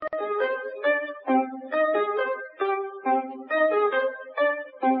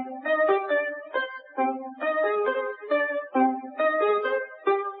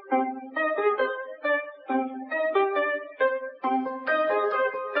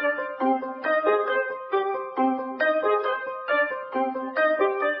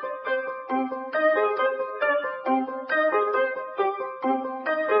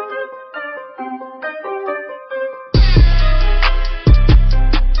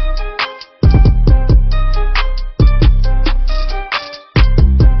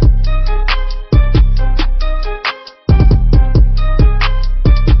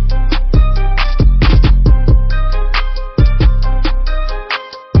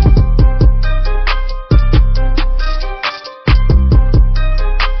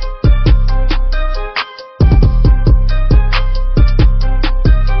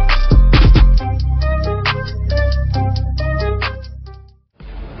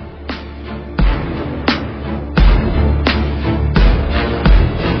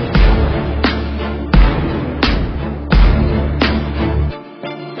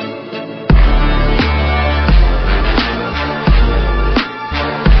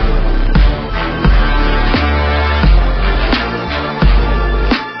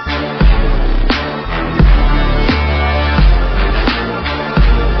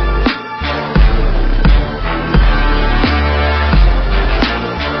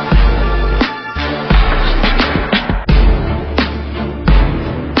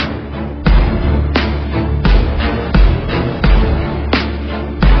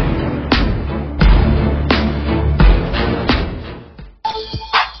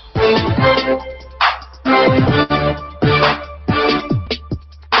Good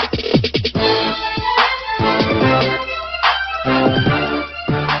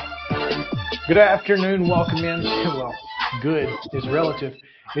afternoon. Welcome in. Well, good is relative.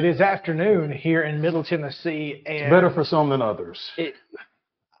 It is afternoon here in Middle Tennessee, and better for some than others. I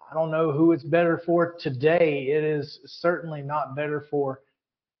don't know who it's better for today. It is certainly not better for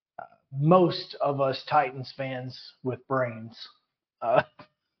most of us Titans fans with brains.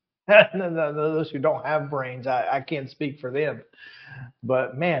 Those who don't have brains, I can't speak for them.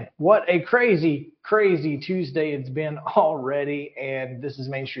 But man, what a crazy, crazy Tuesday it's been already. And this is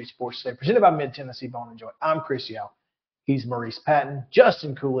Main Street Sports Today, presented by Mid Tennessee Bone and Joint. I'm Chris Yao. He's Maurice Patton.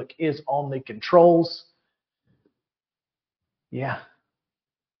 Justin Kulik is on the controls. Yeah,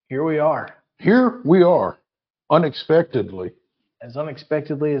 here we are. Here we are, unexpectedly. As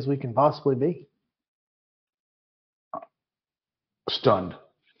unexpectedly as we can possibly be. Stunned.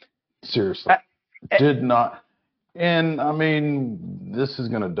 Seriously. Did not. And, I mean, this is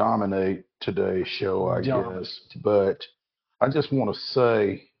going to dominate today's show, I guess. But I just want to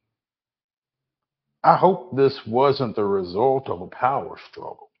say, I hope this wasn't the result of a power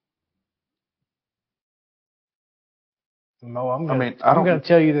struggle. No, I'm going to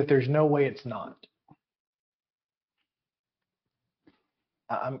tell you that there's no way it's not.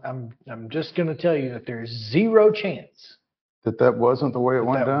 I'm just going to tell you that there's zero chance that wasn't the way it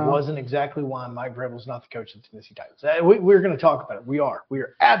went down? That wasn't exactly why Mike Vrabel's not the coach of the Tennessee Titans. We're going to talk about it. We are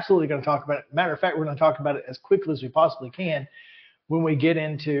absolutely going to talk about it. Matter of fact, we're going to talk about it as quickly as we possibly can when we get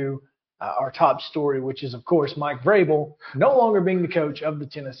into our top story, which is, of course, Mike Vrabel no longer being the coach of the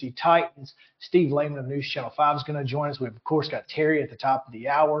Tennessee Titans. Steve Lehman of News Channel 5 is going to join us. We've, of course, got Terry at the top of the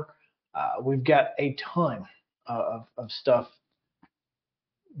hour. We've got a ton of stuff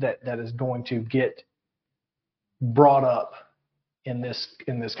that is going to get brought up in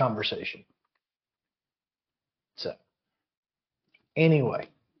this conversation. So anyway,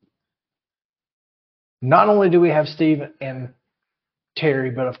 not only do we have Steve and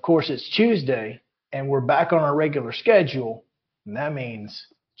Terry, but of course it's Tuesday and we're back on our regular schedule, and that means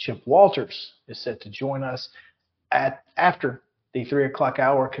Chip Walters is set to join us after the 3:00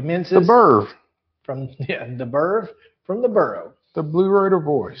 hour commences. The Burv from the Burrow, the Blue Raider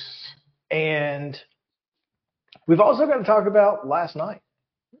voice. And we've also got to talk about last night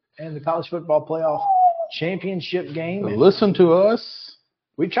and the college football playoff championship game. Listen to us.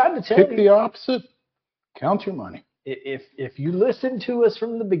 We tried to tell you. Pick the opposite. Count your money. If you listen to us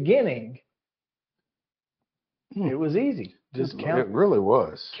from the beginning, it was easy. Just count. It really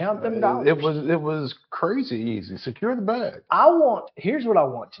was. Count them dollars. It was crazy easy. Secure the bag. Here's what I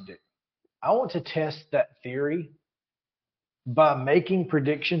want to do. I want to test that theory by making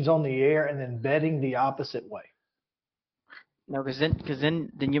predictions on the air and then betting the opposite way. No, because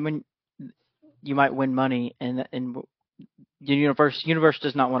then you might win money, and the universe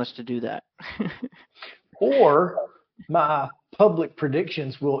does not want us to do that. Or my public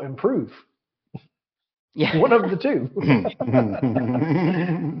predictions will improve. Yeah, one of the two.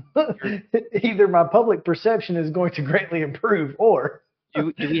 Either my public perception is going to greatly improve, or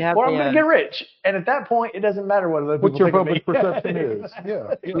I'm going to get rich. And at that point, it doesn't matter what other people think of me. What your public perception is.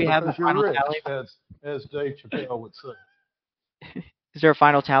 Yeah. Do we have a final tally? As Dave Chappelle would say. Is there a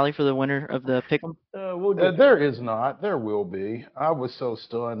final tally for the winner of the pick'em? There is not. There will be. I was so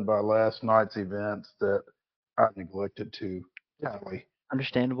stunned by last night's events that I neglected to tally.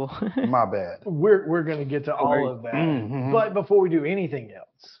 Understandable. My bad. We're going to get to all of that. Mm-hmm. But before we do anything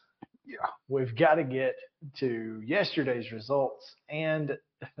else, yeah, we've got to get to yesterday's results, and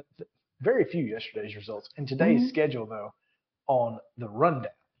very few yesterday's results. And today's schedule, though, on the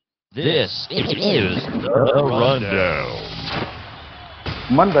rundown. This is the rundown.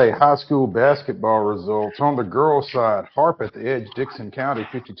 Monday high school basketball results. On the girls' side, Harp at the edge, Dixon County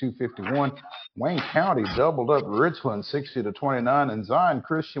 52-51. Wayne County doubled up Richland 60-29, and Zion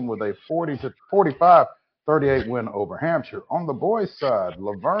Christian with a 40-45-38 win over Hampshire. On the boys' side,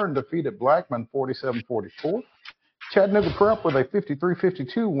 Laverne defeated Blackman 47-44. Chattanooga Prep with a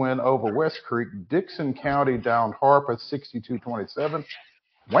 53-52 win over West Creek. Dixon County downed Harp at 62-27.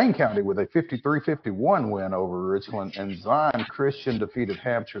 Wayne County with a 53-51 win over Richland, and Zion Christian defeated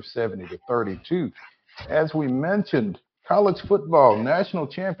Hampshire 70-32. As we mentioned, college football national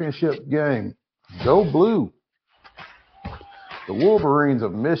championship game. Go Blue. The Wolverines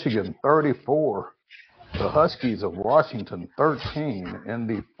of Michigan 34. The Huskies of Washington 13 in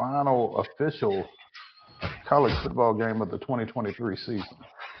the final official college football game of the 2023 season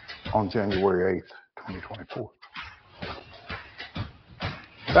on January 8th, 2024.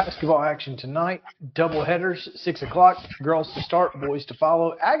 Basketball action tonight. Double headers, 6 o'clock. Girls to start, boys to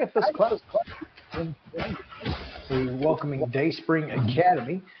follow. Agatha's Club. We're welcoming Dayspring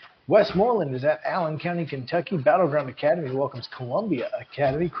Academy. Westmoreland is at Allen County, Kentucky. Battleground Academy welcomes Columbia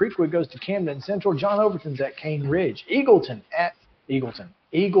Academy. Creekwood goes to Camden Central. John Overton's at Cane Ridge. Eagleton.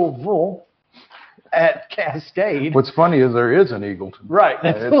 Eagleville at Cascade. What's funny is there is an Eagleton. Right.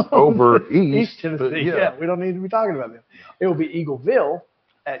 It's over east. Tennessee. but Yeah, we don't need to be talking about them. It will be Eagleville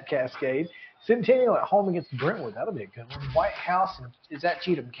at Cascade. Centennial at home against Brentwood. That'll be a good one. White House is at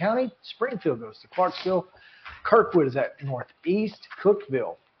Cheatham County. Springfield goes to Clarksville. Kirkwood is at Northeast.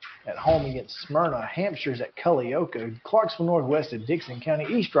 Cookville at home against Smyrna. Hampshire is at Culleoka. Clarksville Northwest at Dixon County.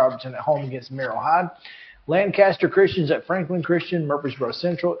 East Robertson at home against Merrill Hyde. Lancaster Christian's at Franklin Christian. Murfreesboro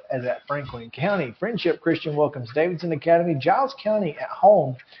Central is at Franklin County. Friendship Christian welcomes Davidson Academy. Giles County at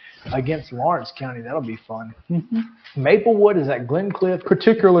home against Lawrence County. That'll be fun. Maplewood is at Glencliff.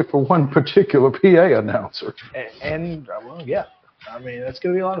 Particularly for one particular PA announcer. And well, yeah. I mean, that's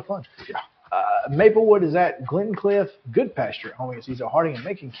going to be a lot of fun. Yeah. Maplewood is at Glencliff. Goodpasture at home against Ezo Harding. And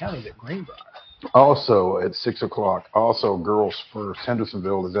Macon County is at Greenbrier. Also at 6 o'clock, also girls first.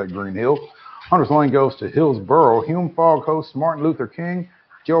 Hendersonville is at Green Hill. Hunters Lane goes to Hillsboro. Hume Fogg hosts Martin Luther King.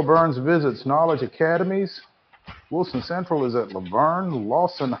 Joe Burns visits Knowledge Academies. Wilson Central is at Laverne.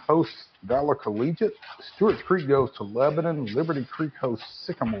 Lawson hosts Valor Collegiate. Stewart's Creek goes to Lebanon. Liberty Creek hosts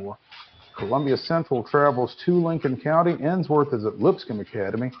Sycamore. Columbia Central travels to Lincoln County. Ensworth is at Lipscomb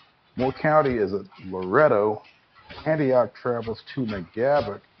Academy. Moore County is at Loretto. Antioch travels to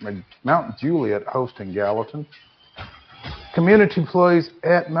McGavock. Mount Juliet hosting Gallatin. Community plays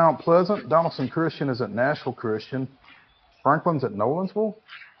at Mount Pleasant. Donaldson Christian is at Nashville Christian. Franklin's at Nolensville.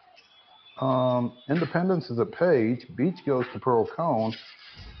 Independence is at Page. Beach goes to Pearl Cone.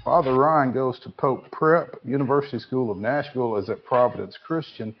 Father Ryan goes to Pope Prep. University School of Nashville is at Providence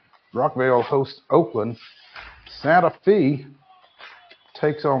Christian. Rockvale hosts Oakland. Santa Fe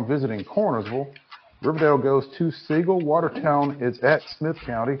takes on visiting Cornersville. Riverdale goes to Siegel. Watertown is at Smith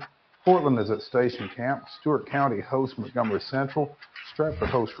County. Portland is at Station Camp. Stewart County hosts Montgomery Central. Stratford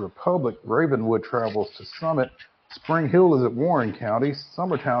hosts Republic. Ravenwood travels to Summit. Spring Hill is at Warren County.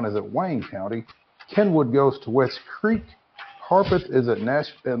 Summertown is at Wayne County. Kenwood goes to West Creek. Harpeth is at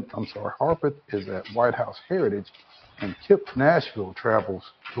Harpeth is at White House Heritage, and Kip Nashville travels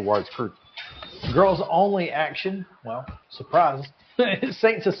to Whites Creek. Girls only action. Well, surprise.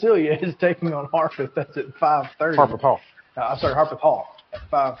 St. Cecilia is taking on Harpeth. That's at 5:30. Harpeth Hall. Harpeth Hall at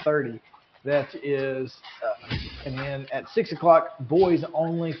 5:30. That is, and then at 6 o'clock, boys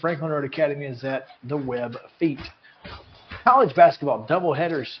only. Franklin Road Academy is at the Webb Feet. College basketball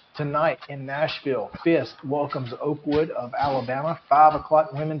doubleheaders tonight in Nashville. Fisk welcomes Oakwood of Alabama. 5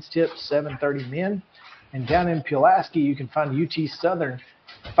 o'clock women's tip, 7:30 men. And down in Pulaski, you can find UT Southern,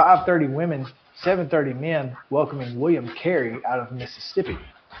 5:30 women, 7:30 men, welcoming William Carey out of Mississippi.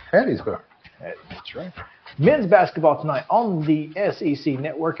 Hattiesburg. That's right. Men's basketball tonight on the SEC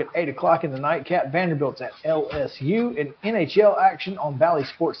Network at 8 o'clock in the nightcap. Vanderbilt's at LSU. In NHL action on Valley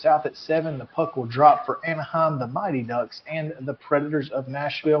Sports South at 7, the puck will drop for Anaheim, the Mighty Ducks, and the Predators of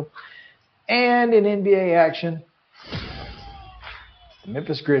Nashville. And in NBA action, the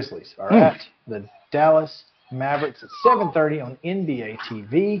Memphis Grizzlies are at the Dallas Mavericks at 7:30 on NBA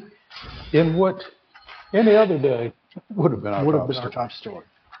TV. In what any other day would have been our top story.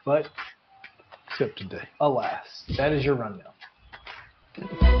 But except today. Alas, that is your rundown.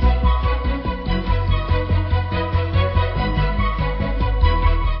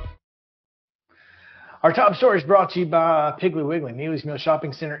 Our top story is brought to you by Piggly Wiggly, Neely's Mill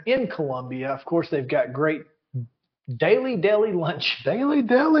Shopping Center in Columbia. Of course, they've got great daily deli lunch. Daily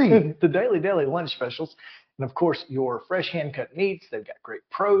deli. The daily deli lunch specials. And, of course, your fresh hand-cut meats. They've got great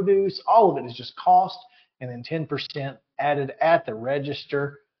produce. All of it is just cost and then 10% added at the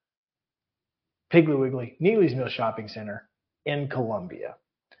register. Piggly Wiggly, Neely's Mill Shopping Center in Columbia.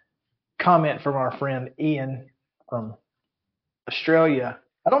 Comment from our friend Ian from Australia.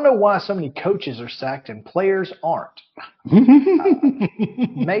 I don't know why so many coaches are sacked and players aren't.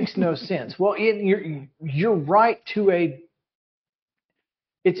 Makes no sense. Well, Ian, you're right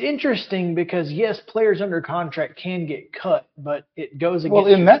it's interesting because, yes, players under contract can get cut, but it goes against... Well,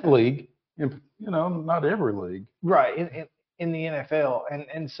 in that league, not every league. Right, in the NFL.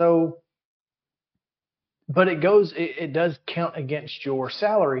 And so... But it does count against your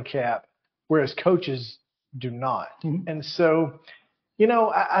salary cap, whereas coaches do not. Mm-hmm. And so,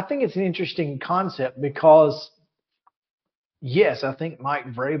 I think it's an interesting concept because, yes, I think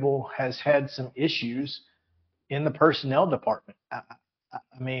Mike Vrabel has had some issues in the personnel department.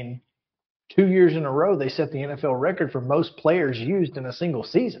 I mean, 2 years in a row, they set the NFL record for most players used in a single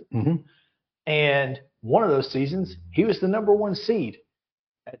season. Mm-hmm. And one of those seasons, he was the number 1 seed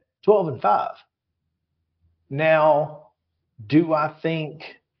at 12-5. Now, do I think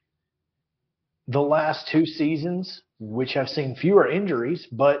the last 2 seasons, which have seen fewer injuries,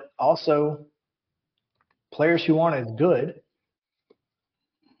 but also players who aren't as good,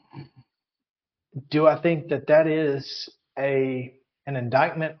 do I think that is an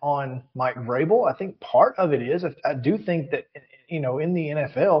indictment on Mike Vrabel? I think part of it is. I do think that, in the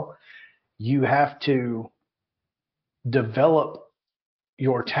NFL, you have to develop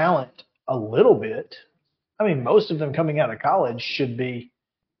your talent a little bit. I mean, most of them coming out of college should be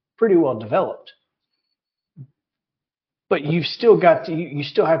pretty well developed. But you still have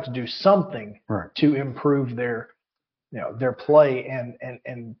to do something to improve their play,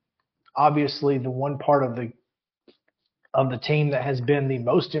 and obviously the one part of the team that has been the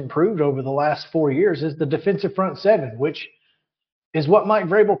most improved over the last 4 years is the defensive front seven, which is what Mike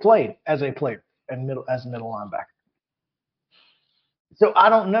Vrabel played as a player and as a middle linebacker. So I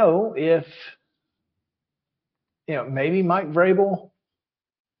don't know if maybe Mike Vrabel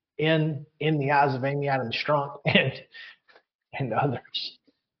in the eyes of Amy Adams Strunk and others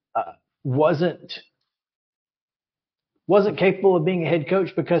wasn't capable of being a head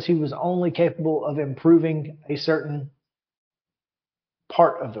coach because he was only capable of improving a certain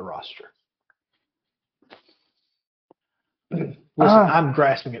part of the roster. Listen, I'm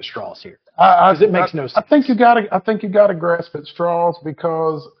grasping at straws here because it makes no sense. I think you got to grasp at straws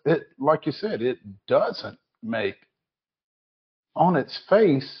because it, like you said, it doesn't make on its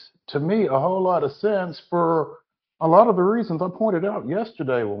face to me a whole lot of sense for a lot of the reasons I pointed out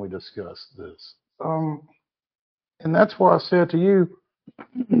yesterday when we discussed this. And that's why I said to you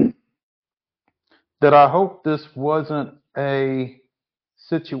that I hope this wasn't a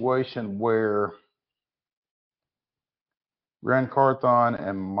situation where Ran Carthon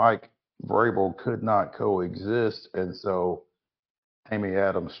and Mike Vrabel could not coexist, and so Amy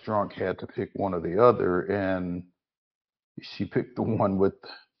Adams Strunk had to pick one or the other, and she picked the one with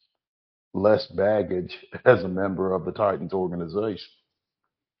less baggage as a member of the Titans organization.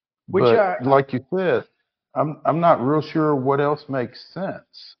 But like you said, I'm not real sure what else makes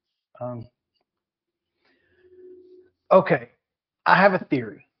sense. Okay, I have a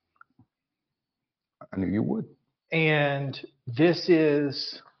theory. I knew you would. And this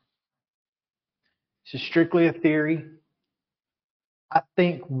is strictly a theory. I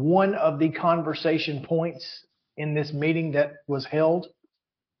think one of the conversation points in this meeting that was held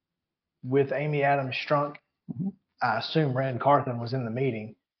with Amy Adams Strunk, I assume Rand Carthen was in the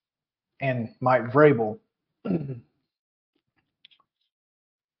meeting, and Mike Vrabel.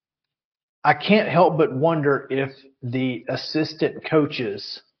 I can't help but wonder if the assistant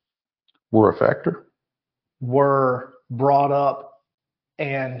coaches were a factor, were brought up,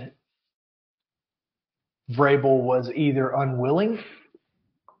 and Vrabel was either unwilling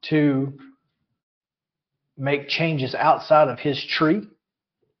to make changes outside of his tree,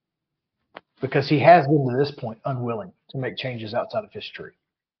 because he has been to this point unwilling to make changes outside of his tree.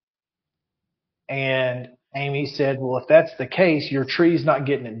 And Amy said, well, if that's the case, your tree's not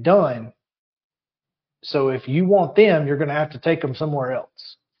getting it done. So if you want them, you're going to have to take them somewhere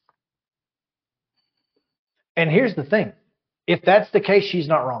else. And here's the thing. If that's the case, she's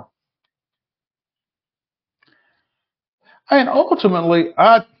not wrong. And ultimately,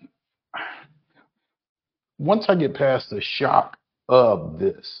 once I get past the shock of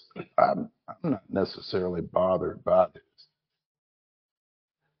this, I'm not necessarily bothered by this.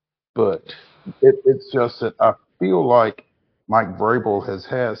 But it's just that I feel like Mike Vrabel has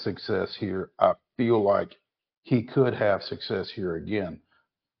had success here. I feel like he could have success here again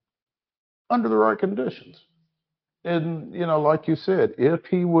under the right conditions. And, like you said, if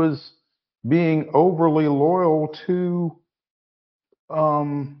he was being overly loyal to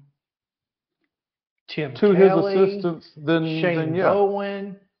Tim to Kelly, his assistants, then Shane yeah.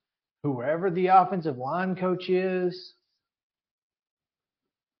 Bowen, whoever the offensive line coach is.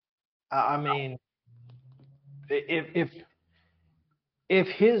 I mean, if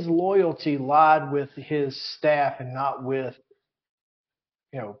his loyalty lied with his staff and not with,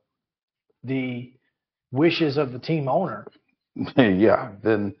 the wishes of the team owner, yeah,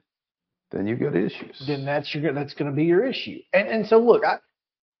 then you got issues. Then that's going to be your issue. And so look,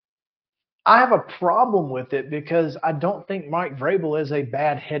 I have a problem with it because I don't think Mike Vrabel is a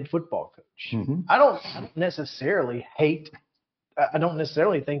bad head football coach. Mm-hmm. I don't necessarily think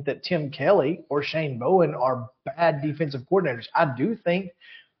that Tim Kelly or Shane Bowen are bad defensive coordinators. I do think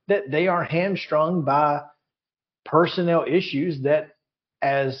that they are hamstrung by personnel issues that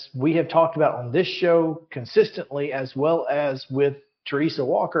as we have talked about on this show consistently, as well as with Teresa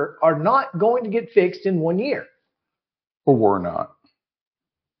Walker, are not going to get fixed in 1 year. Or were not.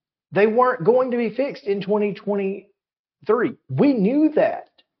 They weren't going to be fixed in 2023. We knew that.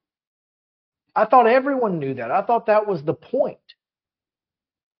 I thought everyone knew that. I thought that was the point.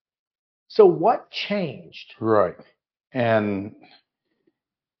 So what changed? Right. And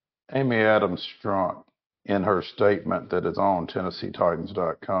Amy Adams Strunk, in her statement that is on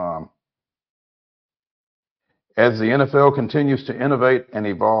TennesseeTitans.com, as the NFL continues to innovate and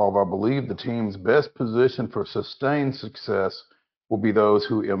evolve, I believe the team's best position for sustained success will be those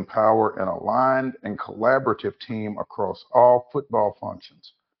who empower an aligned and collaborative team across all football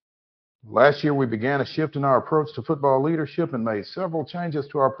functions. Last year, we began a shift in our approach to football leadership and made several changes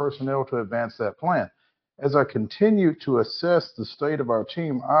to our personnel to advance that plan. As I continued to assess the state of our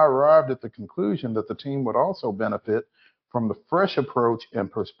team, I arrived at the conclusion that the team would also benefit from the fresh approach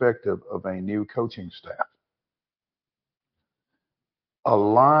and perspective of a new coaching staff.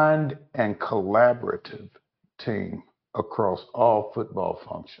 Aligned and collaborative team across all football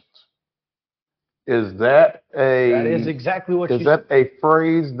functions. Is that That is exactly what is that a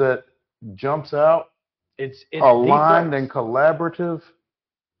phrase that jumps out? It's aligned and collaborative?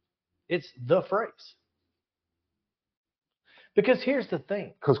 It's the phrase. Because here's the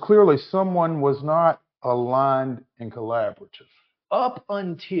thing. Because clearly someone was not aligned and collaborative. Up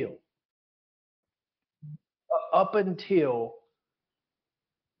until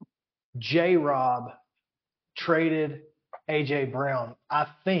J-Rob traded A.J. Brown, I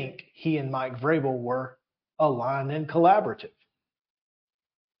think he and Mike Vrabel were aligned and collaborative.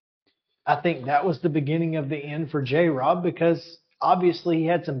 I think that was the beginning of the end for J-Rob because obviously he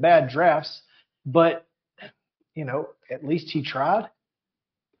had some bad drafts, but, you know, at least he tried.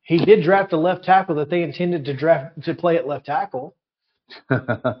 He did draft a left tackle that they intended to play at left tackle.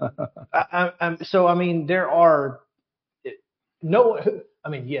 So, I mean,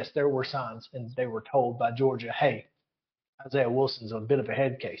 yes, there were signs, and they were told by Georgia, hey, Isaiah Wilson's a bit of a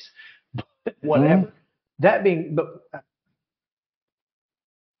head case. Whatever. Mm-hmm.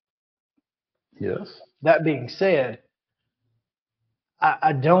 That being said,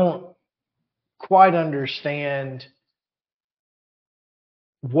 I don't quite understand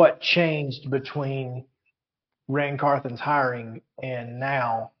what changed between Ran Carthon's hiring and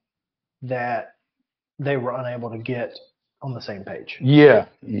now that they were unable to get on the same page. Yeah.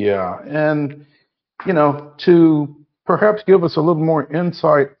 And, you know, to perhaps give us a little more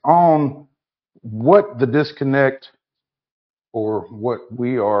insight on what the disconnect or what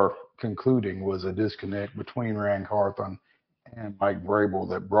we are concluding was a disconnect between Ran Carthon and Mike Vrabel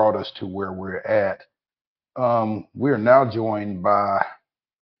that brought us to where we're at. We are now joined by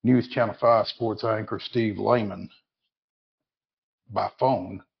News Channel 5 sports anchor Steve Lehman by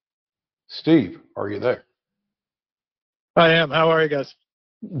phone. Steve, are you there? I am. How are you guys?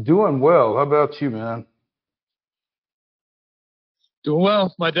 Doing well. How about you, man? Doing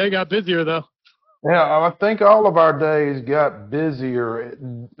well. My day got busier, though. Yeah, I think all of our days got busier.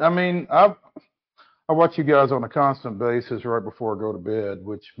 I mean, I watch you guys on a constant basis right before I go to bed,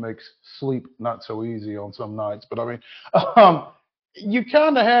 which makes sleep not so easy on some nights. But I mean, you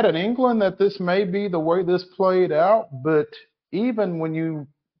kind of had an inkling that this may be the way this played out. But even when you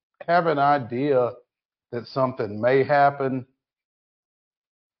have an idea that something may happen,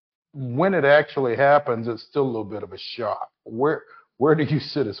 when it actually happens, it's still a little bit of a shock. Where do you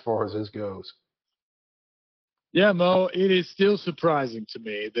sit as far as this goes? Yeah, Mo, it is still surprising to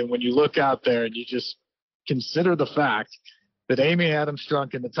me that when you look out there and you just consider the fact that Amy Adams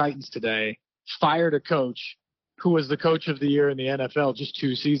Strunk and the Titans today fired a coach who was the coach of the year in the NFL just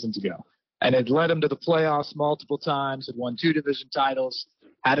 2 seasons ago and had led them to the playoffs multiple times, had won 2 division titles,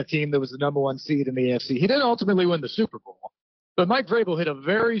 had a team that was the #1 seed in the AFC. He didn't ultimately win the Super Bowl, but Mike Vrabel hit a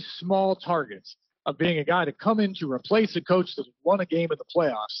very small target of being a guy to come in to replace a coach that won a game in the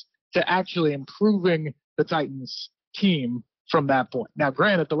playoffs to actually improving the Titans team from that point. Now,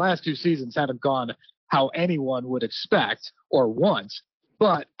 granted, the last 2 seasons haven't gone how anyone would expect or want,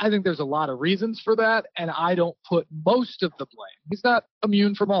 but I think there's a lot of reasons for that, and I don't put most of the blame. He's not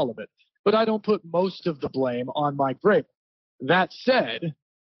immune from all of it, but I don't put most of the blame on Mike Vrabel. That said,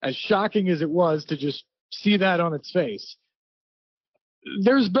 as shocking as it was to just see that on its face,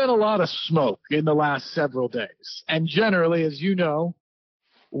 there's been a lot of smoke in the last several days. And generally, as you know,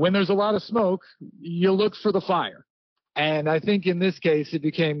 when there's a lot of smoke, you look for the fire. And I think in this case, it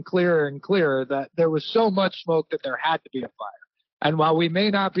became clearer and clearer that there was so much smoke that there had to be a fire. And while we may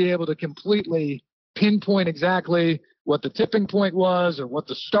not be able to completely pinpoint exactly what the tipping point was or what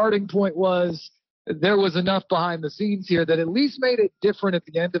the starting point was, there was enough behind the scenes here that at least made it different at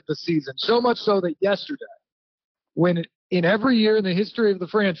the end of the season. So much so that yesterday, when in every year in the history of the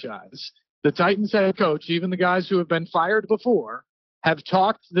franchise, the Titans head coach, even the guys who have been fired before, have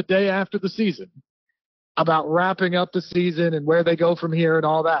talked the day after the season about wrapping up the season and where they go from here and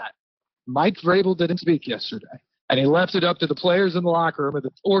all that. Mike Vrabel didn't speak yesterday, and he left it up to the players in the locker room, or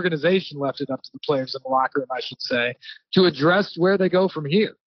the organization left it up to the players in the locker room, I should say, to address where they go from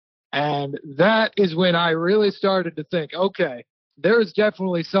here. And that is when I really started to think, okay, there is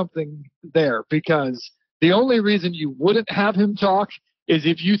definitely something there, because the only reason you wouldn't have him talk is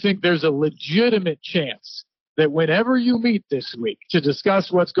if you think there's a legitimate chance that whenever you meet this week to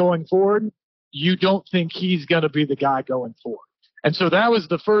discuss what's going forward, you don't think he's going to be the guy going forward. And so that was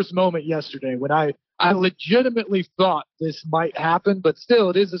the first moment yesterday when I legitimately thought this might happen, but still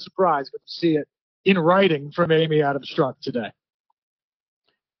it is a surprise when you see it in writing from Amy Adams Strunk today.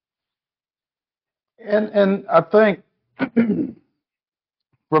 And I think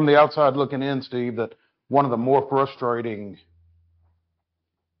from the outside looking in, Steve, that one of the more frustrating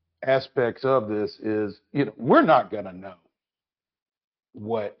aspects of this is, we're not going to know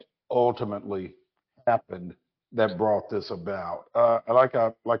what ultimately happened that brought this about.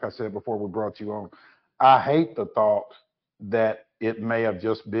 Like I said before we brought you on, I hate the thought that it may have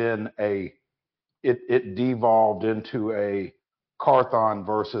just been it devolved into a Carthon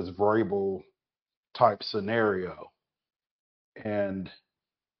versus Vrabel type scenario. And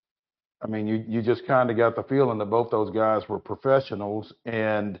I mean, you just kind of got the feeling that both those guys were professionals,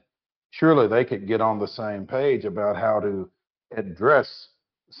 and surely they could get on the same page about how to address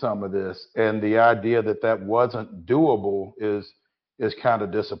some of this. And the idea that that wasn't doable is kind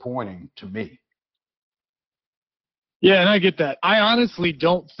of disappointing to me. Yeah, and I get that. I honestly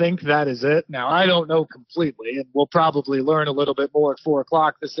don't think that is it. Now, I don't know completely, and we'll probably learn a little bit more at 4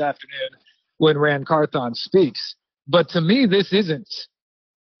 o'clock this afternoon when Ran Carthon speaks. But to me, this isn't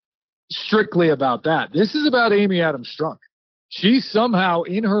strictly about that. This is about Amy Adams Strunk. She somehow,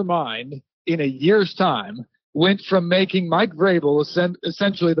 in her mind, in a year's time, went from making Mike Vrabel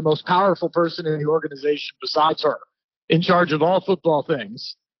essentially the most powerful person in the organization besides her, in charge of all football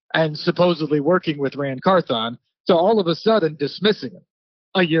things, and supposedly working with Ran Carthon, to all of a sudden dismissing him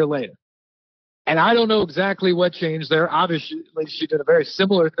a year later. And I don't know exactly what changed there. Obviously, she did a very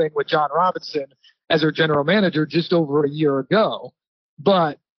similar thing with John Robinson as her general manager just over a year ago.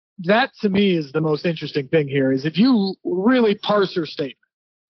 But that, to me, is the most interesting thing here, is if you really parse her statement,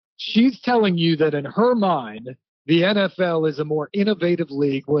 she's telling you that in her mind, the NFL is a more innovative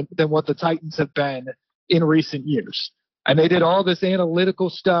league than what the Titans have been in recent years. And they did all this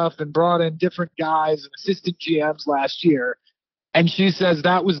analytical stuff and brought in different guys and assistant GMs last year. And she says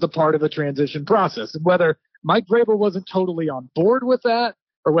that was the part of the transition process. And whether Mike Vrabel wasn't totally on board with that,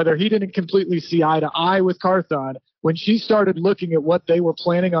 or whether he didn't completely see eye to eye with Carthon, when she started looking at what they were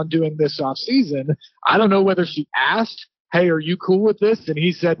planning on doing this offseason, I don't know whether she asked, hey, are you cool with this? And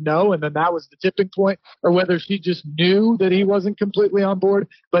he said no, and then that was the tipping point, or whether she just knew that he wasn't completely on board.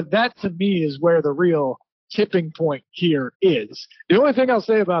 But that, to me, is where the real tipping point here is. The only thing I'll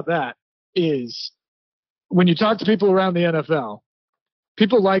say about that is when you talk to people around the NFL,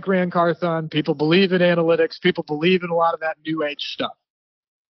 people like Ran Carthon, people believe in analytics, people believe in a lot of that new age stuff.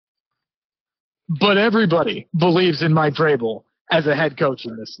 But everybody believes in Mike Vrabel as a head coach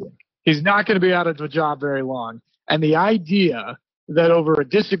in this league. He's not going to be out of a job very long. And the idea that over a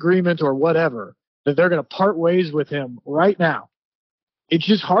disagreement or whatever, that they're going to part ways with him right now, it's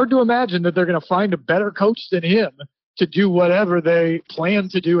just hard to imagine that they're going to find a better coach than him to do whatever they plan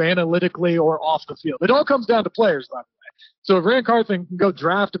to do analytically or off the field. It all comes down to players, by the way. So if Ran Carthon can go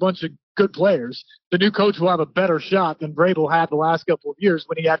draft a bunch of good players, the new coach will have a better shot than Vrabel had the last couple of years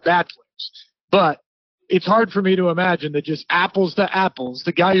when he had bad players. But it's hard for me to imagine that just apples to apples,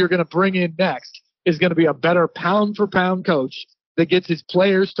 the guy you're going to bring in next is going to be a better pound-for-pound coach that gets his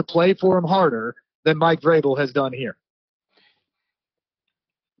players to play for him harder than Mike Vrabel has done here.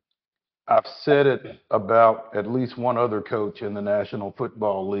 I've said it about at least one other coach in the National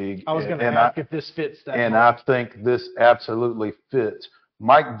Football League. I was going to ask if this fits that. And I think this absolutely fits.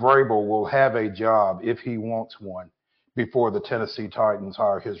 Mike Vrabel will have a job, if he wants one, before the Tennessee Titans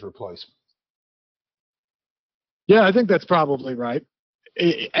hire his replacement. Yeah, I think that's probably right.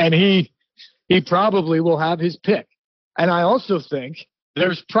 And he probably will have his pick. And I also think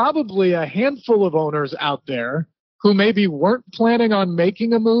there's probably a handful of owners out there who maybe weren't planning on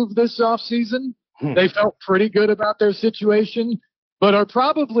making a move this offseason. They felt pretty good about their situation, but are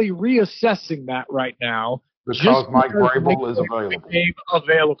probably reassessing that right now. Because Mike Vrabel is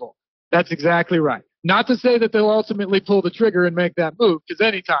available. That's exactly right. Not to say that they'll ultimately pull the trigger and make that move, because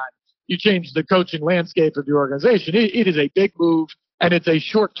anytime you change the coaching landscape of your organization. It is a big move, and it's a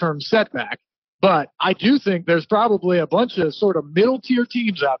short-term setback. But I do think there's probably a bunch of sort of middle-tier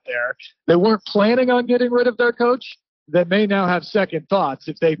teams out there that weren't planning on getting rid of their coach that may now have second thoughts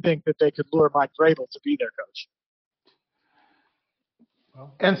if they think that they could lure Mike Vrabel to be their coach.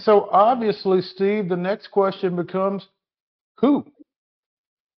 And so obviously, Steve, the next question becomes who?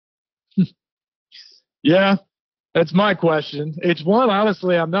 Yeah, that's my question. It's one,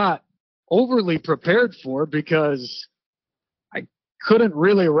 honestly, I'm not overly prepared for because I couldn't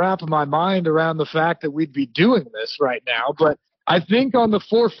really wrap my mind around the fact that we'd be doing this right now. But I think on the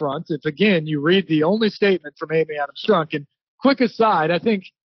forefront, if again you read the only statement from Amy Adams Strunk, and quick aside, I think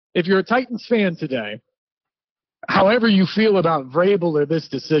if you're a Titans fan today, however you feel about Vrabel or this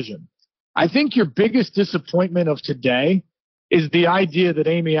decision, I think your biggest disappointment of today is the idea that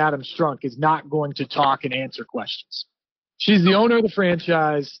Amy Adams Strunk is not going to talk and answer questions. She's the owner of the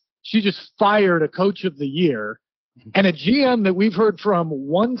franchise. She just fired a coach of the year, and a GM that we've heard from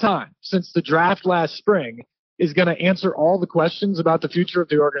one time since the draft last spring is going to answer all the questions about the future of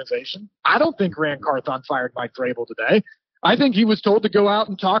the organization. I don't think Rand Carthon fired Mike Vrabel today. I think he was told to go out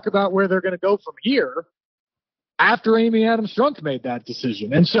and talk about where they're going to go from here after Amy Adams Strunk made that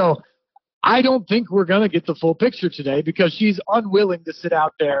decision. And so I don't think we're going to get the full picture today because she's unwilling to sit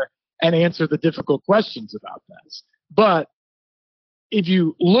out there and answer the difficult questions about this. But if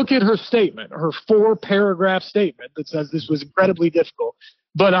you look at her statement, her 4-paragraph statement that says this was incredibly difficult,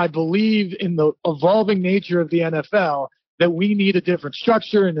 but I believe in the evolving nature of the NFL that we need a different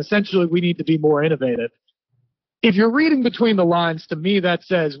structure and essentially we need to be more innovative. If you're reading between the lines, to me that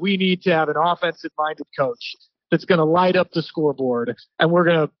says we need to have an offensive-minded coach that's going to light up the scoreboard, and we're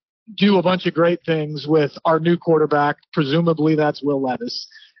going to do a bunch of great things with our new quarterback. Presumably that's Will Levis.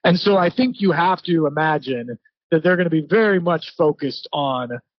 And so I think you have to imagine that they're going to be very much focused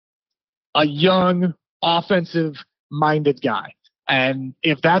on a young, offensive-minded guy. And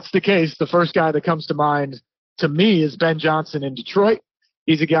if that's the case, the first guy that comes to mind to me is Ben Johnson in Detroit.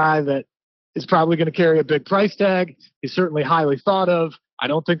 He's a guy that is probably going to carry a big price tag. He's certainly highly thought of. I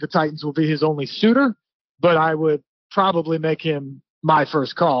don't think the Titans will be his only suitor, but I would probably make him my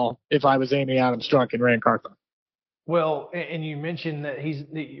first call if I was Amy Adams Strunk and Rand Carthon. Well, and you mentioned that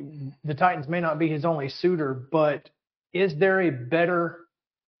the Titans may not be his only suitor, but is there a better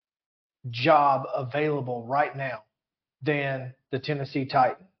job available right now than the Tennessee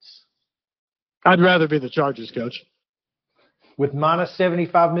Titans? I'd rather be the Chargers coach. With minus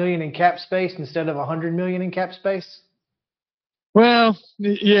 $75 million in cap space instead of $100 million in cap space? Well,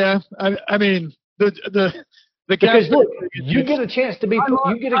 yeah. I mean, the because look, you get a chance to be. I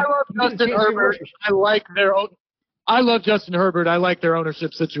love Justin Herbert. I love Justin Herbert. I like their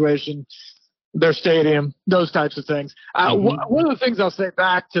ownership situation, their stadium, those types of things. One of the things I'll say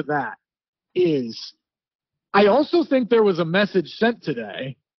back to that is I also think there was a message sent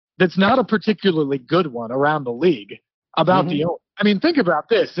today that's not a particularly good one around the league about the owner. I mean, think about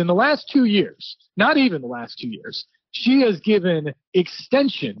this. In the last 2 years, not even the last 2 years, she has given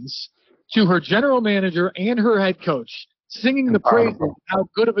extensions to her general manager and her head coach, singing the praises of how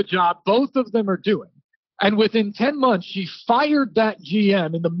good of a job both of them are doing. And within 10 months, she fired that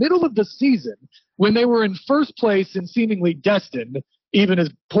GM in the middle of the season when they were in first place and seemingly destined, even as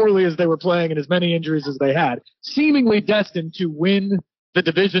poorly as they were playing and as many injuries as they had, seemingly destined to win the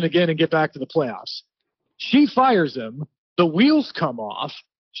division again and get back to the playoffs. She fires him. The wheels come off.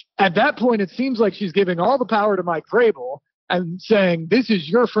 At that point, it seems like she's giving all the power to Mike Vrabel and saying, this is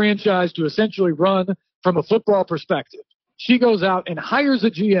your franchise to essentially run from a football perspective. She goes out and hires a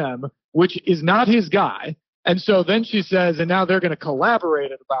GM, which is not his guy. And so then she says, and now they're going to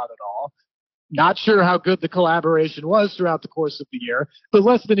collaborate about it all. Not sure how good the collaboration was throughout the course of the year, but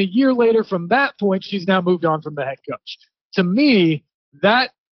less than a year later from that point, she's now moved on from the head coach. To me,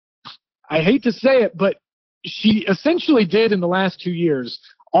 that, I hate to say it, but she essentially did in the last 2 years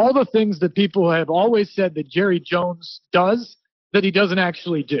all the things that people have always said that Jerry Jones does that he doesn't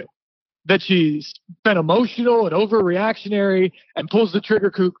actually do. That she's been emotional and overreactionary and pulls the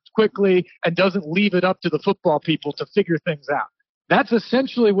trigger quickly and doesn't leave it up to the football people to figure things out. That's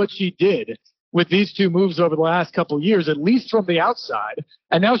essentially what she did with these two moves over the last couple of years, at least from the outside.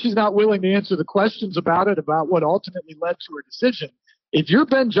 And now she's not willing to answer the questions about it, about what ultimately led to her decision. If you're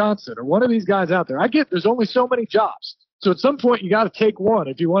Ben Johnson or one of these guys out there, I get there's only so many jobs. So at some point you got to take one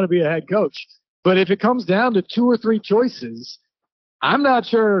if you want to be a head coach. But if it comes down to 2 or 3 choices, I'm not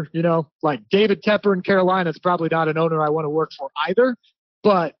sure, like David Tepper in Carolina is probably not an owner I want to work for either.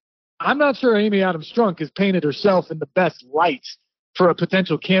 But I'm not sure Amy Adams Strunk has painted herself in the best light for a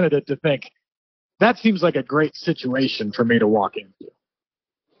potential candidate to think, that seems like a great situation for me to walk into.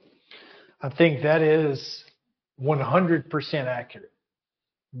 I think that is 100% accurate,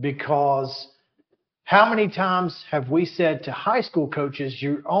 because how many times have we said to high school coaches,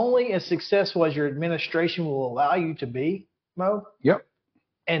 you're only as successful as your administration will allow you to be, Mo? Yep.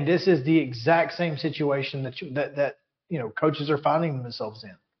 And this is the exact same situation that coaches are finding themselves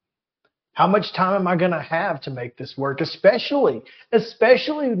in. How much time am I going to have to make this work? Especially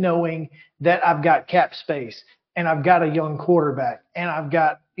knowing that I've got cap space and I've got a young quarterback and I've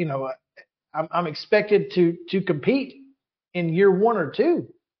got, I'm expected to compete in year 1 or 2.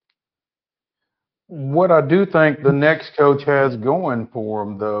 What I do think the next coach has going for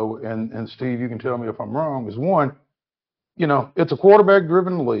him, though, and Steve, you can tell me if I'm wrong, is one, it's a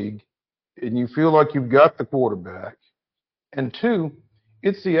quarterback-driven league, and you feel like you've got the quarterback. And two,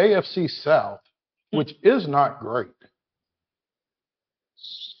 it's the AFC South, which is not great.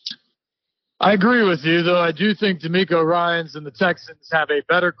 I agree with you, though. I do think DeMeco Ryans and the Texans have a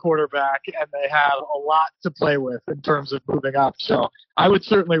better quarterback, and they have a lot to play with in terms of moving up. So I would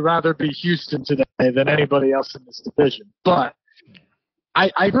certainly rather be Houston today than anybody else in this division. But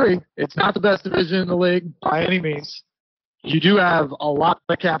I agree. It's not the best division in the league by any means. You do have a lot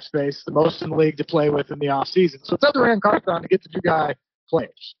of cap space, the most in the league to play with in the offseason. So it's up to Ran Carthon to get the new guy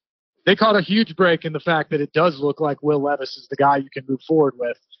players. They caught a huge break in the fact that it does look like Will Levis is the guy you can move forward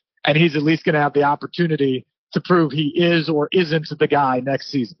with. And he's at least going to have the opportunity to prove he is or isn't the guy next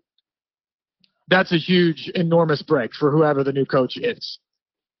season. That's a huge, enormous break for whoever the new coach is.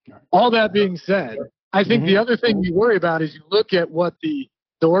 All that being said, I think the other thing you worry about is you look at what the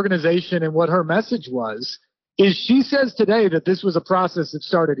organization and what her message was, is she says today that this was a process that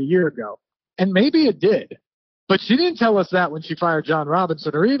started a year ago. And maybe it did. But she didn't tell us that when she fired John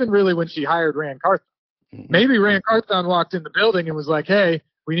Robinson or even really when she hired Ran Carthon. Maybe Ran Carthon walked in the building and was like, hey,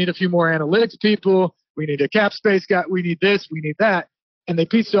 we need a few more analytics people. We need a cap space guy. We need this. We need that. And they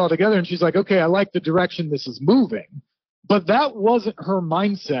pieced it all together. And she's like, okay, I like the direction this is moving. But that wasn't her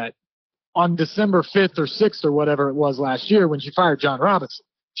mindset on December 5th or 6th or whatever it was last year when she fired John Robinson.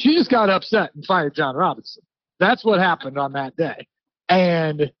 She just got upset and fired John Robinson. That's what happened on that day.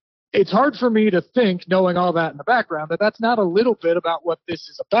 And it's hard for me to think, knowing all that in the background, that that's not a little bit about what this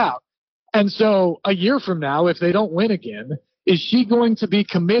is about. And so a year from now, if they don't win again, is she going to be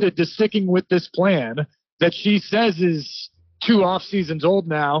committed to sticking with this plan that she says is 2 off seasons old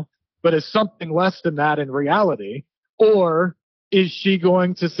now, but is something less than that in reality? Or is she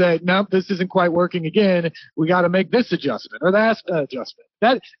going to say, no, this isn't quite working again. We got to make this adjustment or that adjustment.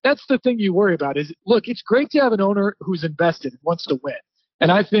 That's the thing you worry about is, look, it's great to have an owner who's invested and wants to win.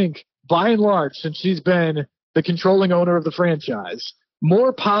 And I think by and large, since she's been the controlling owner of the franchise,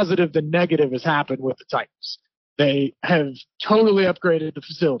 more positive than negative has happened with the Titans. They have totally upgraded the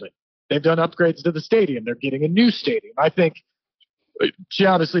facility. They've done upgrades to the stadium. They're getting a new stadium. I think she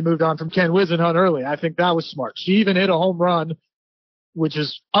obviously moved on from Ken Wisenhunt early. I think that was smart. She even hit a home run, which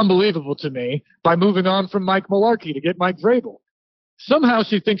is unbelievable to me, by moving on from Mike Mularkey to get Mike Vrabel. Somehow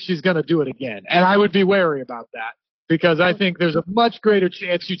she thinks she's going to do it again. And I would be wary about that because I think there's a much greater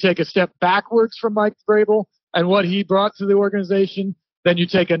chance you take a step backwards from Mike Vrabel and what he brought to the organization than you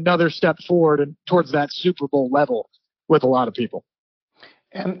take another step forward and towards that Super Bowl level with a lot of people.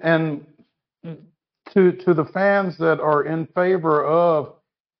 And to the fans that are in favor of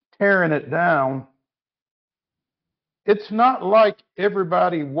tearing it down, it's not like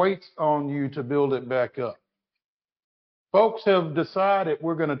everybody waits on you to build it back up. Folks have decided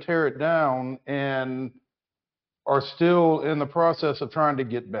we're going to tear it down and are still in the process of trying to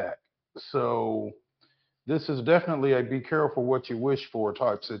get back. So this is definitely a be careful what you wish for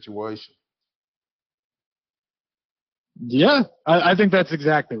type situation. Yeah, I think that's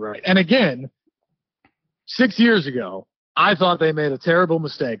exactly right. And again, 6 years ago, I thought they made a terrible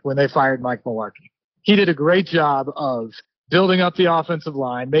mistake when they fired Mike Mularkey. He did a great job of building up the offensive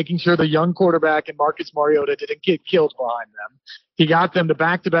line, making sure the young quarterback and Marcus Mariota didn't get killed behind them. He got them to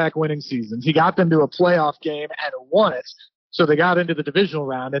back-to-back winning seasons. He got them to a playoff game and won it. So they got into the divisional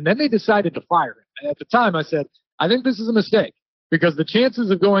round, and then they decided to fire him. And at the time, I said, I think this is a mistake because the chances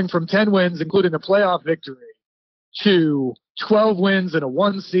of going from 10 wins, including a playoff victory, to 12 wins and a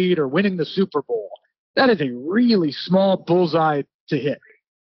 1 seed or winning the Super Bowl, that is a really small bullseye to hit.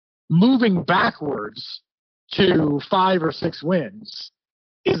 Moving backwards to 5 or 6 wins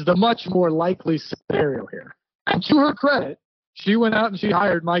is the much more likely scenario here. And to her credit, she went out and she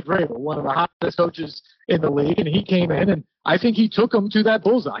hired Mike Vrabel, one of the hottest coaches in the league, and he came in, and I think he took them to that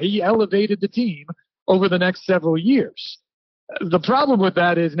bullseye. He elevated the team over the next several years. The problem with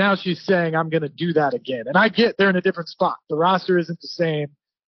that is now she's saying, I'm going to do that again. And I get they're in a different spot. The roster isn't the same,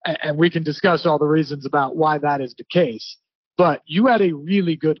 and we can discuss all the reasons about why that is the case. But you had a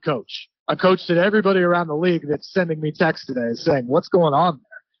really good coach, a coach that everybody around the league that's sending me texts today is saying, what's going on there?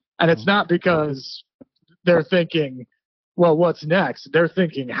 And it's not because they're thinking, well, what's next? They're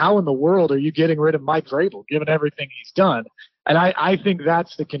thinking, how in the world are you getting rid of Mike Vrabel, given everything he's done? And I think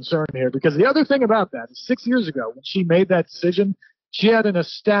that's the concern here, because the other thing about that is 6 years ago when she made that decision, she had an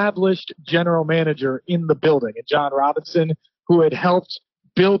established general manager in the building, and John Robinson, who had helped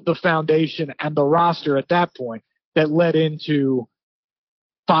build the foundation and the roster at that point that led into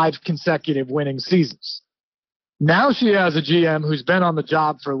 5 consecutive winning seasons. Now she has a GM who's been on the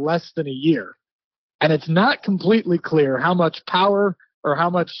job for less than a year, and it's not completely clear how much power or how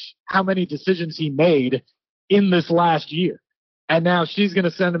many decisions he made in this last year. And now she's going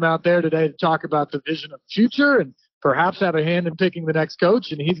to send him out there today to talk about the vision of the future and perhaps have a hand in picking the next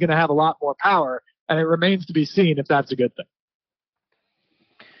coach, and he's going to have a lot more power, and it remains to be seen if that's a good thing.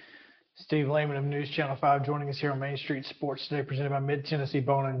 Steve Lehman of News Channel 5 joining us here on Main Street Sports today, presented by Mid-Tennessee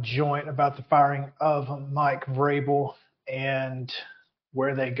Bone & Joint, about the firing of Mike Vrabel, and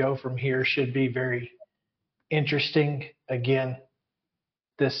where they go from here should be very interesting. Again,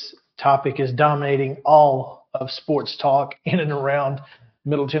 this topic is dominating all of sports talk in and around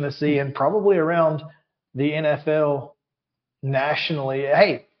Middle Tennessee and probably around the NFL nationally.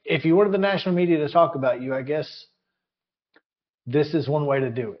 Hey, if you wanted the national media to talk about you, I guess this is one way to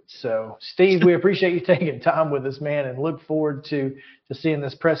do it. So, Steve, we appreciate you taking time with us, man, and look forward to seeing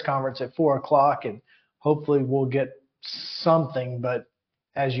this press conference at 4 o'clock, and hopefully we'll get something, but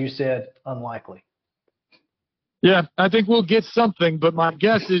as you said, unlikely. Yeah, I think we'll get something, but my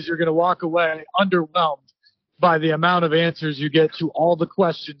guess is you're going to walk away underwhelmed by the amount of answers you get to all the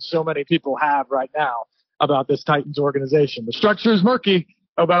questions so many people have right now about this Titans organization. The structure is murky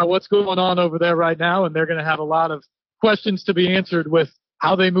about what's going on over there right now, and they're going to have a lot of questions to be answered with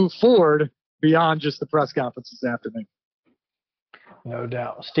how they move forward beyond just the press conference this afternoon. No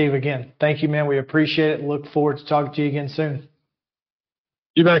doubt. Steve, again, thank you, man. We appreciate it. Look forward to talking to you again soon.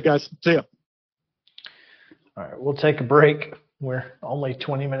 You bet, guys. See ya. All right, we'll take a break. We're only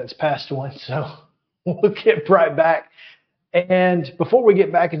 20 minutes past 1, so we'll get right back. And before we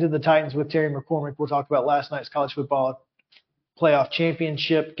get back into the Titans with Terry McCormick, we'll talk about last night's college football playoff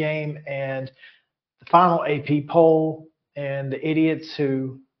championship game and the final AP poll and the idiots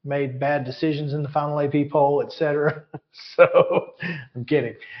who made bad decisions in the final AP poll, et cetera. So I'm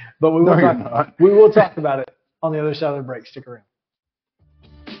kidding. But we will talk about it on the other side of the break. Stick around.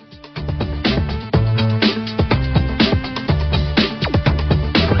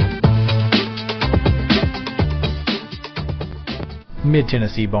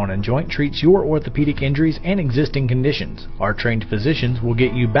 Mid-Tennessee Bone & Joint treats your orthopedic injuries and existing conditions. Our trained physicians will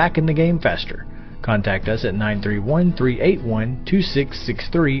get you back in the game faster. Contact us at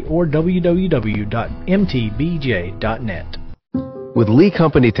 931-381-2663 or www.mtbj.net. With Lee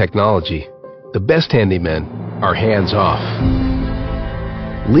Company technology, the best handymen are hands-off.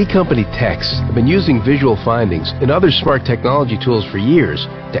 Lee Company techs have been using visual findings and other smart technology tools for years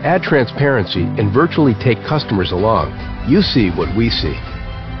to add transparency and virtually take customers along. You see what we see,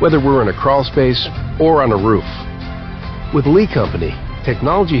 whether we're in a crawl space or on a roof. With Lee Company,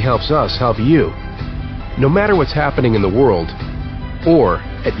 technology helps us help you, no matter what's happening in the world or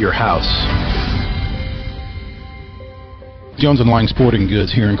at your house. Jones & Lang Sporting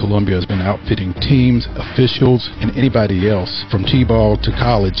Goods here in Columbia has been outfitting teams, officials, and anybody else from T-ball to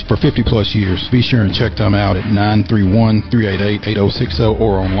college for 50-plus years. Be sure and check them out at 931-388-8060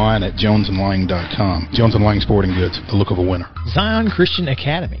 or online at jonesandlang.com. Jones & Lang Sporting Goods, the look of a winner. Zion Christian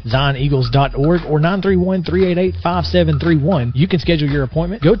Academy, zioneagles.org or 931-388-5731. You can schedule your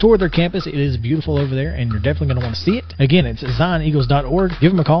appointment. Go tour their campus. It is beautiful over there, and you're definitely going to want to see it. Again, it's zioneagles.org.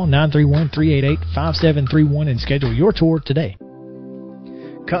 Give them a call, 931-388-5731, and schedule your tour today.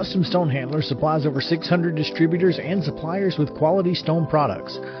 Custom Stone Handlers supplies over 600 distributors and suppliers with quality stone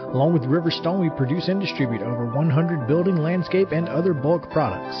products. Along with River Stone, we produce and distribute over 100 building, landscape, and other bulk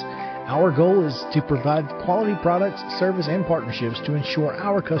products. Our goal is to provide quality products, service, and partnerships to ensure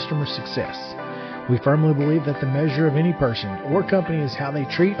our customers' success. We firmly believe that the measure of any person or company is how they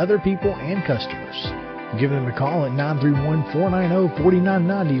treat other people and customers. Give them a call at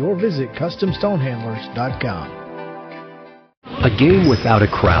 931-490-4990 or visit CustomStonehandlers.com. A game without a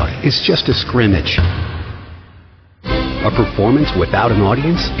crowd is just a scrimmage. A performance without an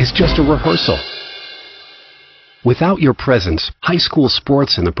audience is just a rehearsal. Without your presence, high school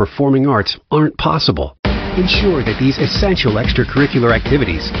sports and the performing arts aren't possible. Ensure that these essential extracurricular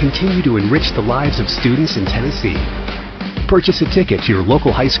activities continue to enrich the lives of students in Tennessee. Purchase a ticket to your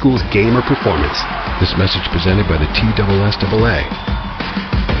local high school's game or performance. This message presented by the TSSAA.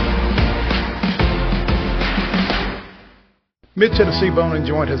 Mid-Tennessee Bone and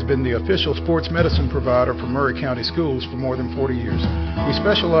Joint has been the official sports medicine provider for Maury County Schools for more than 40 years. We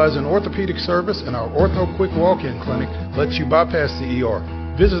specialize in orthopedic service, and our Ortho Quick Walk-In Clinic lets you bypass the ER.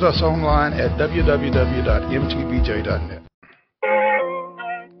 Visit us online at www.mtbj.net.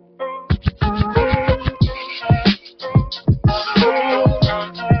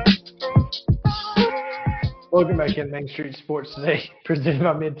 Welcome back in Main Street Sports Today, presented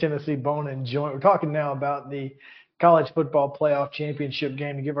by Mid-Tennessee Bone and Joint. We're talking now about the college football playoff championship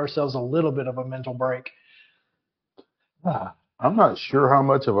game to give ourselves a little bit of a mental break. I'm not sure how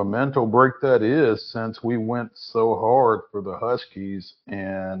much of a mental break that is, since we went so hard for the Huskies,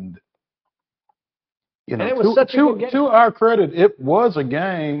 and And it was such a good game. to our credit, it was a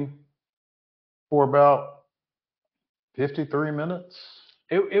game for about 53 minutes.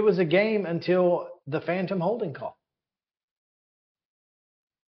 It was a game until the phantom holding call.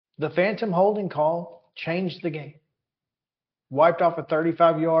 The phantom holding call changed the game. Wiped off a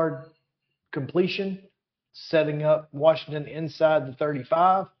 35-yard completion, setting up Washington inside the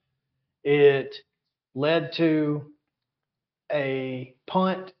 35. It led to a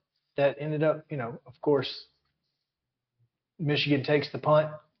punt that ended up, of course, Michigan takes the punt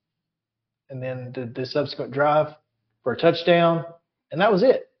and then the subsequent drive for a touchdown, and that was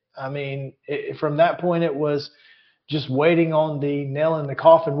it. I mean, from that point, it was just waiting on the nail in the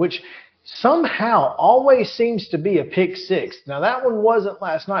coffin, which somehow always seems to be a pick six. Now, that one wasn't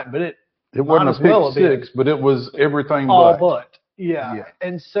last night, but it wasn't a pick six, but it was everything all but. but. Yeah.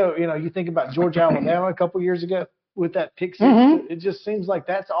 And so, you think about Georgia, Alabama a couple years ago with that pick six. It just seems like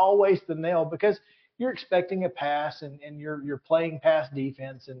that's always the nail, because you're expecting a pass and you're playing pass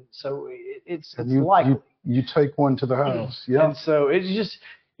defense, and so it's likely. You take one to the house. Yeah. And so it's just,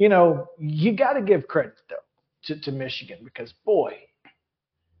 you got to give credit, though, to Michigan, because, boy,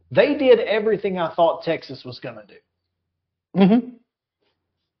 they did everything I thought Texas was going to do. Mm-hmm.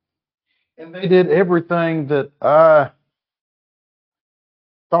 And they did everything that I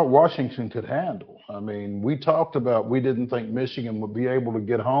thought Washington could handle. I mean, we talked about we didn't think Michigan would be able to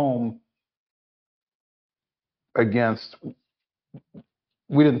get home against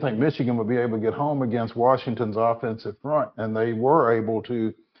Washington's offensive front, and they were able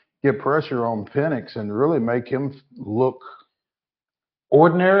to get pressure on Penix and really make him look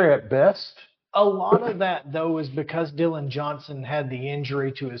ordinary at best. A lot of that, though, is because Dylan Johnson had the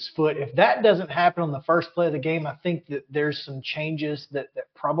injury to his foot. If that doesn't happen on the first play of the game, I think that there's some changes that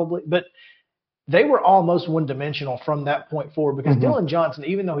probably – but they were almost one-dimensional from that point forward, because Dylan Johnson,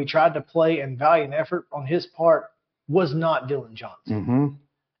 even though he tried to play and valiant effort on his part, was not Dylan Johnson.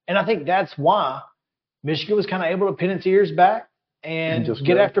 And I think that's why Michigan was kind of able to pin its ears back and just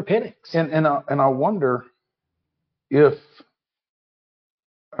get after Penix. And I wonder if –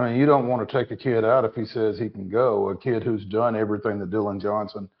 I mean, you don't want to take a kid out if he says he can go, a kid who's done everything that Dylan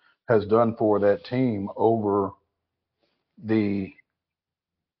Johnson has done for that team over the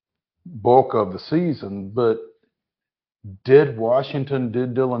bulk of the season. But did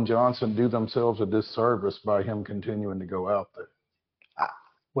Dylan Johnson do themselves a disservice by him continuing to go out there?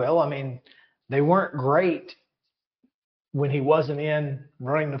 Well, I mean, they weren't great when he wasn't in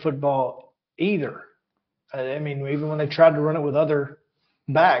running the football either. I mean, even when they tried to run it with other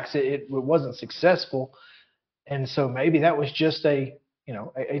backs, it wasn't successful. And so maybe that was just a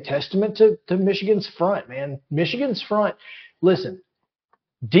testament to Michigan's front, man. Michigan's front, listen,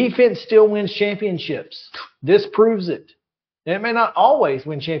 defense still wins championships. This proves it. And it may not always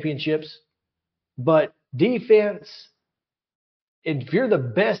win championships, but defense, if you're the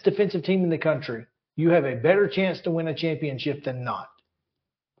best defensive team in the country, you have a better chance to win a championship than not.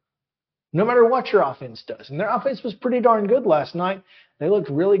 No matter what your offense does. And their offense was pretty darn good last night. They looked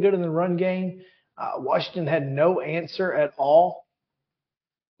really good in the run game. Washington had no answer at all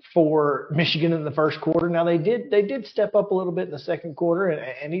for Michigan in the first quarter. Now, they did step up a little bit in the second quarter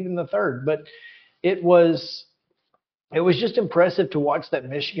and even the third. But it was just impressive to watch that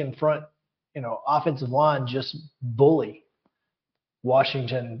Michigan front, offensive line just bully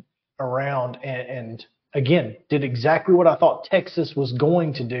Washington around and again, did exactly what I thought Texas was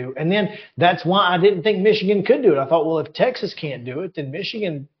going to do. And then that's why I didn't think Michigan could do it. I thought, well, if Texas can't do it, then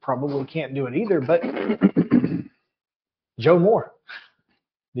Michigan probably can't do it either. But Joe Moore,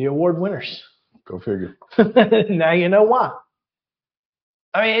 the award winners. Go figure. Now you know why.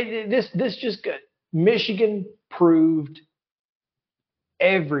 I mean, this just good. Michigan proved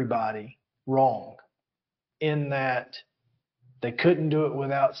everybody wrong in that they couldn't do it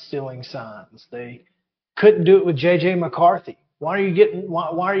without stealing signs. They couldn't do it with J.J. McCarthy. Why are you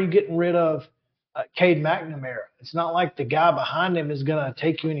getting rid of Cade McNamara. It's not like the guy behind him is going to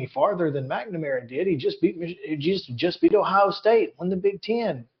take you any farther than McNamara did. He just beat Ohio State, won the Big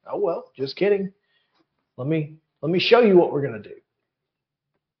Ten. Oh well, just kidding. Let me show you what we're going to do.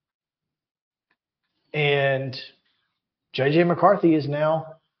 And J.J. McCarthy is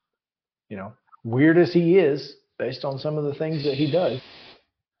now, weird as he is, based on some of the things that he does,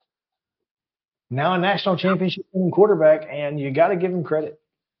 now a national championship winning quarterback, and you got to give him credit.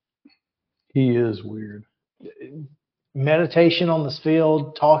 He is weird. Meditation on this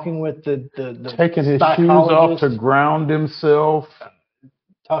field, talking with the taking his shoes off to ground himself,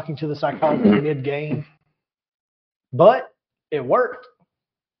 talking to the psychologist mid-game. But it worked.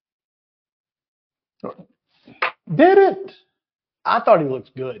 Did it? I thought he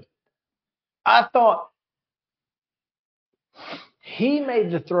looked good. I thought he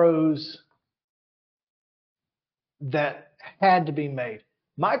made the throws that had to be made.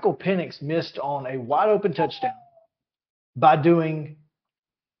 Michael Penix missed on a wide open touchdown by throwing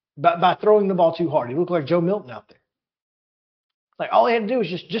the ball too hard. He looked like Joe Milton out there. Like all he had to do was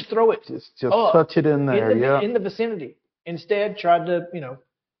just throw it. Just touch it in there, in the vicinity. Instead, tried to,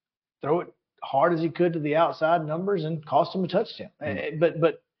 throw it hard as he could to the outside numbers and cost him a touchdown.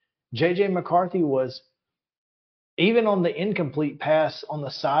 But J.J. McCarthy was, even on the incomplete pass on the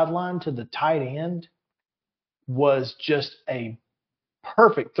sideline to the tight end, was just a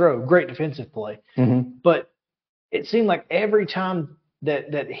perfect throw. Great defensive play. Mm-hmm. But it seemed like every time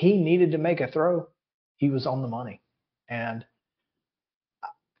that he needed to make a throw, he was on the money. And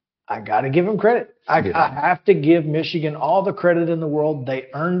I got to give him credit. I have to give Michigan all the credit in the world. They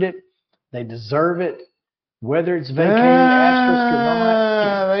earned it. They deserve it. Whether it's vacating asterisk or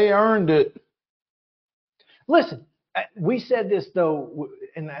not. They earned it. Listen, we said this, though,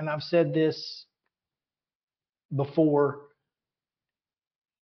 and I've said this before.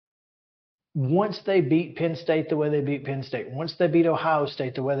 Once they beat Penn State the way they beat Penn State, once they beat Ohio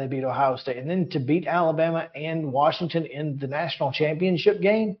State the way they beat Ohio State, and then to beat Alabama and Washington in the national championship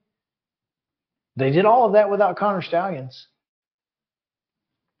game, they did all of that without Connor Stalions.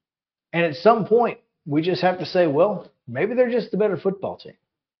 And at some point, we just have to say, well, maybe they're just the better football team.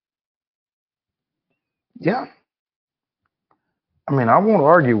 Yeah. I mean, I won't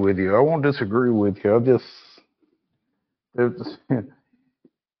argue with you. I won't disagree with you.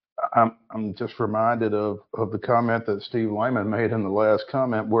 I'm just reminded of the comment that Steve Lehman made in the last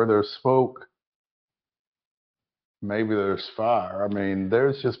comment, where there's smoke, maybe there's fire. I mean,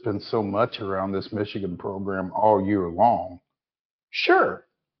 there's just been so much around this Michigan program all year long. Sure.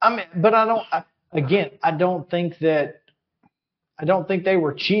 I mean, but I don't think they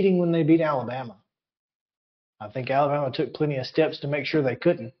were cheating when they beat Alabama. I think Alabama took plenty of steps to make sure they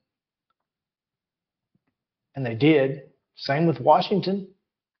couldn't. And they did. Same with Washington.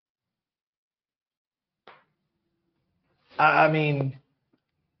 I mean,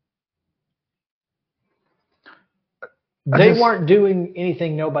 they weren't doing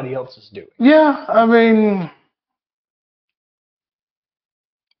anything nobody else is doing. Yeah, I mean,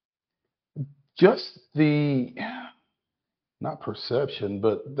 just the, not perception,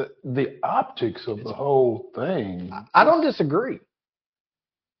 but the optics of the whole thing. I don't disagree.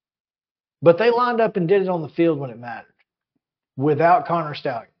 But they lined up and did it on the field when it mattered, without Connor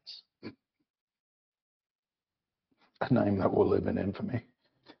Stalions. A name that will live in infamy.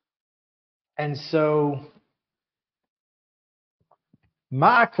 And so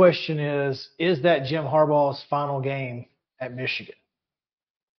my question is that Jim Harbaugh's final game at Michigan?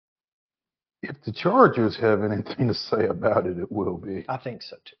 If the Chargers have anything to say about it, it will be. I think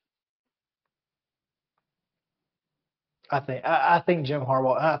so too. I think Jim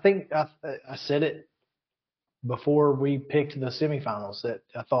Harbaugh. I think I said it before we picked the semifinals that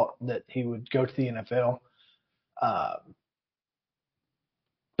I thought that he would go to the NFL.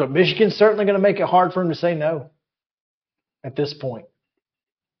 But Michigan's certainly going to make it hard for him to say no at this point.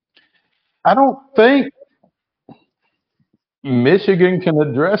 I don't think Michigan can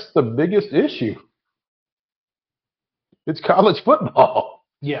address the biggest issue. It's college football.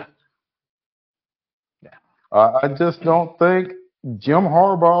 Yeah. I just don't think Jim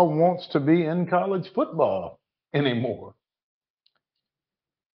Harbaugh wants to be in college football anymore.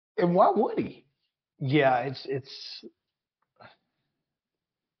 And why would he? Yeah,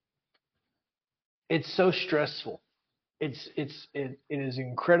 it's so stressful. It is an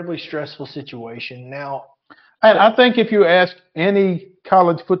incredibly stressful situation. Now, and I think if you ask any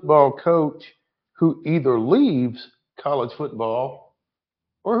college football coach who either leaves college football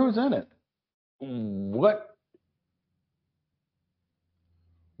or who's in it, what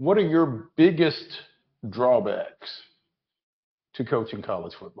are your biggest drawbacks to coaching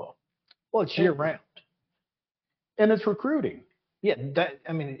college football? Well, it's year round. And it's recruiting. Yeah,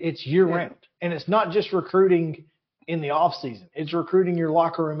 it's year round. And it's not just recruiting in the off season. It's recruiting your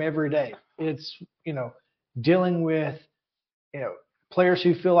locker room every day. It's, dealing with, players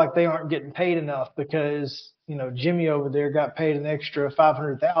who feel like they aren't getting paid enough because, Jimmy over there got paid an extra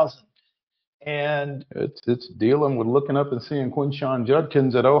 $500,000. And it's dealing with looking up and seeing Quinshon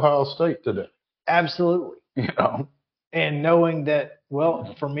Judkins at Ohio State today. Absolutely. And knowing that,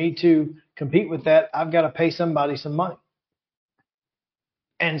 well, for me to compete with that, I've got to pay somebody some money.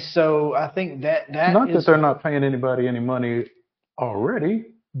 And so I think that that they're not paying anybody any money already,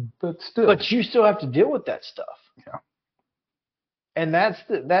 but still. But you still have to deal with that stuff. Yeah. And that's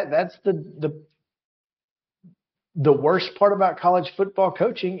the worst part about college football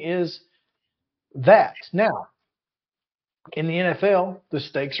coaching is that. Now, in the NFL, the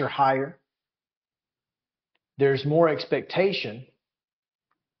stakes are higher. There's more expectation.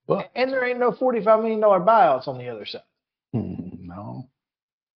 And there ain't no $45 million buyouts on the other side. No.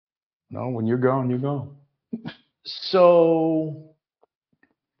 No, when you're gone, you're gone. So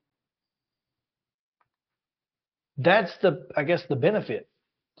that's the benefit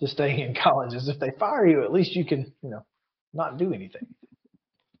to staying in college is if they fire you, at least you can, not do anything.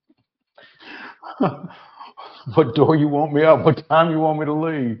 What door you want me out, what time you want me to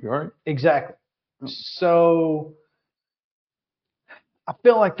leave, right? Exactly. So I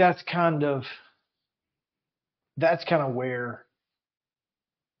feel like that's kind of where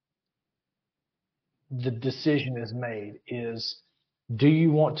the decision is made is, do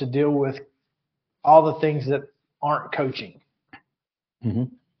you want to deal with all the things that aren't coaching? Mm-hmm.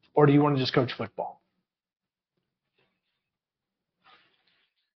 Or do you want to just coach football?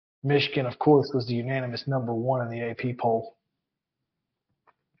 Michigan, of course, was the unanimous number 1 in the AP poll.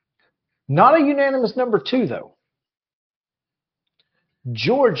 Not a unanimous number 2, though.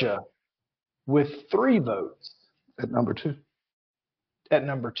 Georgia with 3 votes. At number 2. At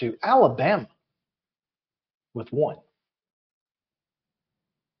number 2. Alabama with 1.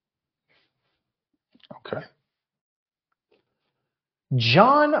 Okay.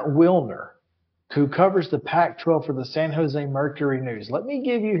 John Wilner, who covers the Pac-12 for the San Jose Mercury News. Let me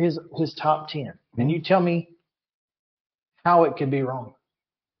give you his top 10, and you tell me how it could be wrong.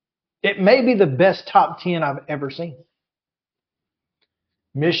 It may be the best top 10 I've ever seen.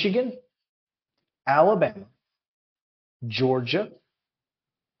 Michigan, Alabama, Georgia,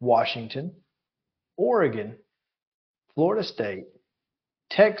 Washington, Oregon, Florida State,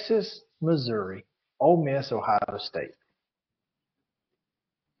 Texas, Missouri, Ole Miss, Ohio State.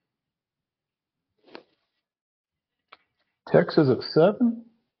 Texas at 7?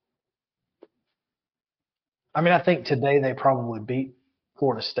 I think today they probably beat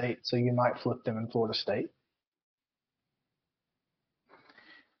Florida State, so you might flip them in Florida State.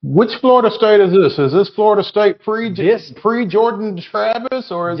 Which Florida State is this? Is this Florida State pre-Jordan Travis,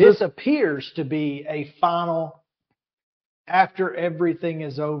 or is this appears to be a final after everything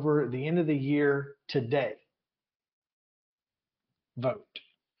is over at the end of the year today vote?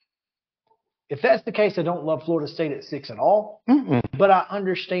 If that's the case, I don't love Florida State at 6 at all. But I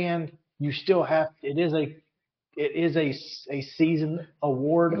understand you still have. It is a season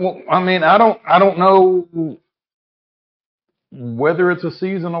award. Well, I don't know whether it's a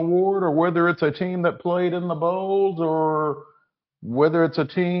season award or whether it's a team that played in the bowls or whether it's a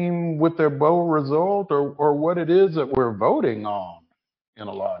team with their bowl result or what it is that we're voting on in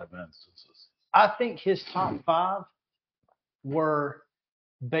a lot of instances. I think his top 5 were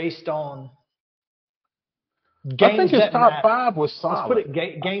based on games. I think his top matter. 5 was solid. Let's put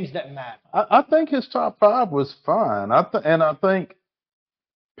it games that matter. I think his top 5 was fine. And I think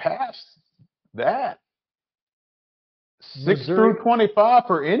past that, 6 through 25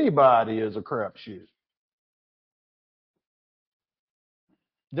 for anybody is a crapshoot.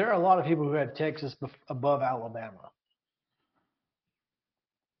 There are a lot of people who had Texas above Alabama.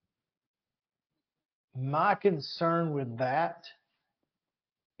 My concern with that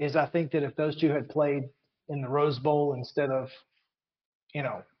is I think that if those two had played in the Rose Bowl instead of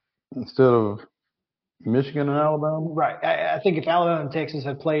Michigan and Alabama? Right. I think if Alabama and Texas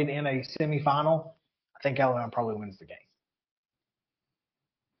had played in a semifinal, I think Alabama probably wins the game.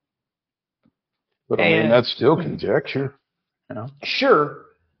 But that's still conjecture. Sure,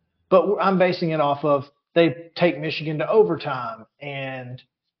 but I'm basing it off of they take Michigan to overtime, and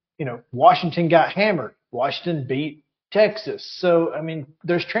Washington got hammered. Washington beat Texas. So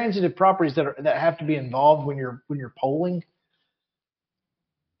there's transitive properties that have to be involved when you're polling.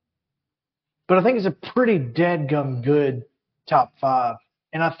 But I think it's a pretty dadgum good top 5,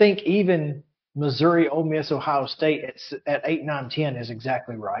 and I think even Missouri, Ole Miss, Ohio State at 8, 9, 10 is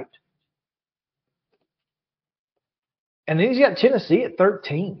exactly right. And then he's got Tennessee at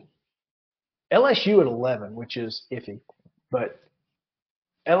 13. LSU at 11, which is iffy. But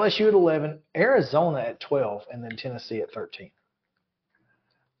LSU at 11, Arizona at 12, and then Tennessee at 13.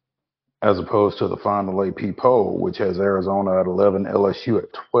 As opposed to the final AP poll, which has Arizona at 11, LSU at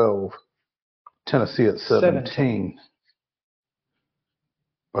 12, Tennessee at 17,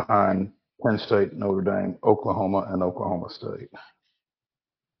 behind Penn State, Notre Dame, Oklahoma, and Oklahoma State.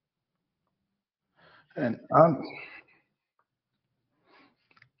 And I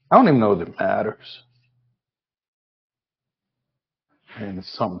don't even know if it matters. And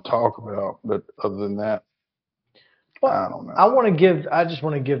it's something to talk about, but other than that, Well, I don't know. I just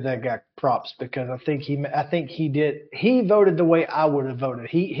want to give that guy props because I think he voted the way I would have voted.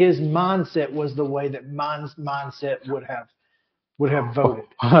 His mindset was the way that mine's mindset would have voted.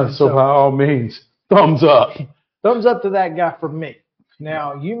 So by all means, thumbs up. Thumbs up to that guy for me.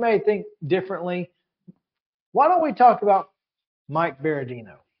 Now, you may think differently. Why don't we talk about Mike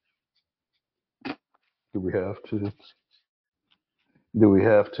Berardino? Do we have to? Do we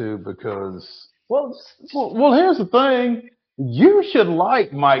have to? Because well, here's the thing. You should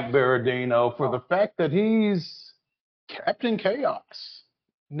like Mike Berardino for the fact that he's Captain Chaos.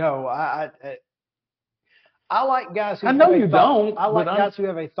 No, I like guys who I know have a you thought- don't, I like but guys who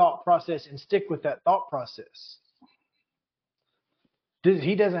have a thought process and stick with that thought process.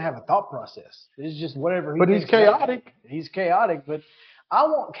 He doesn't have a thought process. It's just whatever he But he's thinks right. chaotic. He's chaotic, but I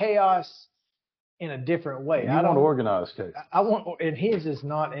want chaos in a different way. You I want don't organized chaos. I want, and his is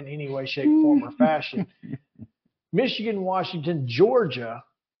not in any way, shape, form, or fashion. Michigan, Washington, Georgia,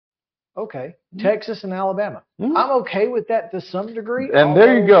 okay. Texas and Alabama. Mhm. I'm okay with that to some degree. And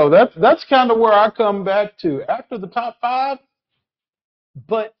there you although- go. That's kind of where I come back to. After the top five,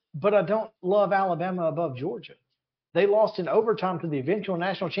 But I don't love Alabama above Georgia. They lost in overtime to the eventual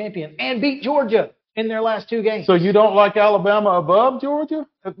national champion and beat Georgia in their last two games. so you don't like Alabama above Georgia?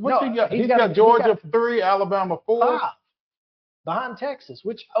 What's No, he got? he's He's got- got he's Georgia got 3, Alabama 4. 5 behind Texas,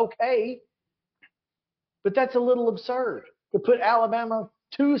 which okay, but that's a little absurd to put Alabama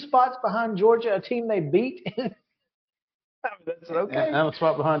 2 spots behind Georgia, a team they beat. That's okay. And a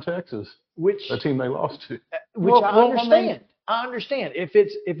spot behind Texas, Which a team they lost to. Which Well, I well, I understand. mean- I understand. If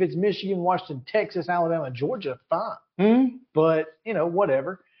it's Michigan, Washington, Texas, Alabama, Georgia, fine. Hmm? But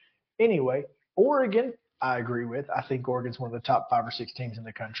whatever. Anyway, Oregon, I agree with. I think Oregon's one of the top 5 or 6 teams in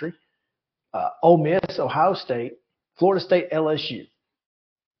the country. Ole Miss, Ohio State, Florida State, LSU.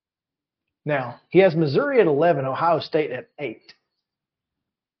 Now he has Missouri at 11, Ohio State at 8.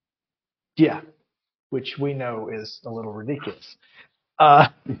 Yeah, which we know is a little ridiculous.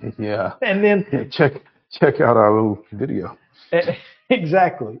 Yeah. And then Check out our little video.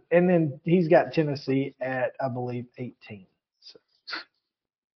 exactly. And then he's got Tennessee at, I believe, 18. So,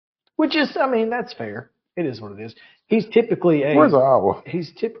 which is, I mean, that's fair. It is what it is. He's typically Where's Iowa?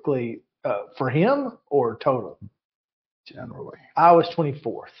 He's typically, for him or total? Generally. Iowa's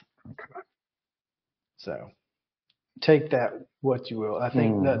 24th. Okay. So take that what you will. I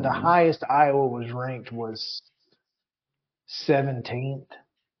think the highest Iowa was ranked was 17th,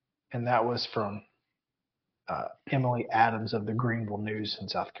 and that was from Emily Adams of the Greenville News in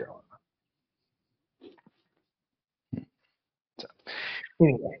South Carolina. So,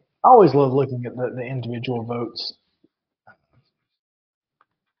 anyway, I always love looking at the individual votes.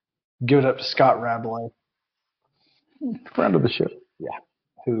 Give it up to Scott Rabelais, Friend of the show.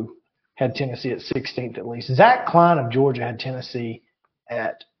 who had Tennessee at 16th at least. Zach Klein of Georgia had Tennessee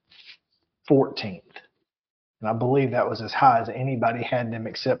at 14th. And I believe that was as high as anybody had them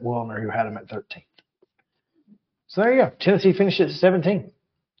except Wilner, who had them at 13th. So there you go. Tennessee finished at 17.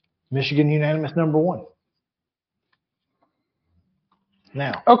 Michigan unanimous number 1.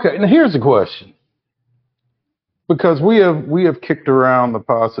 Now, Okay, now here's the question. Because we have kicked around the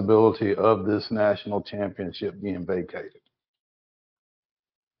possibility of this national championship being vacated.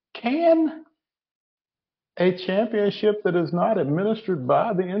 Can a championship that is not administered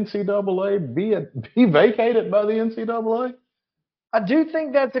by the NCAA be vacated by the NCAA? I do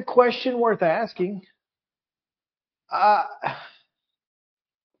think that's a question worth asking.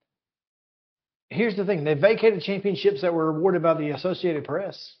 Here's the thing. They vacated championships that were awarded by the Associated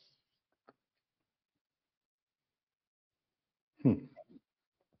Press.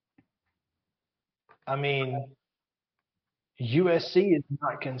 I mean, USC is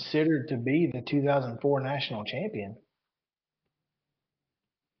not considered to be the 2004 national champion.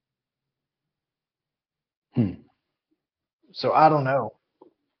 So I don't know.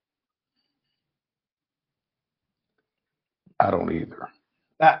 I don't either.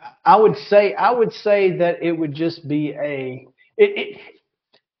 I would say that it would just be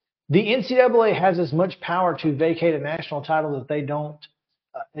The NCAA has as much power to vacate a national title that they don't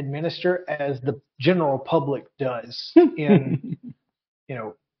administer as the general public does in,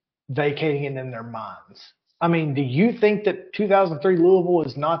 vacating it in their minds. I mean, do you think that 2003 Louisville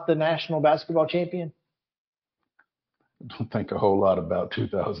is not the national basketball champion? I don't think a whole lot about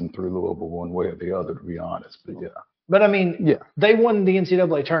 2003 Louisville one way or the other, to be honest. But yeah. But I mean, Yeah. They won the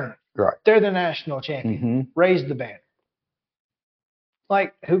NCAA tournament. Right. They're the national champion. Mm-hmm. Raised the banner.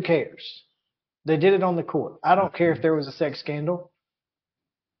 Like, who cares? They did it on the court. I don't care if there was a sex scandal.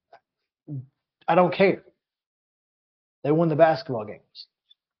 I don't care. They won the basketball games.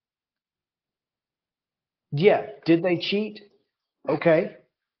 Yeah. Did they cheat? Okay.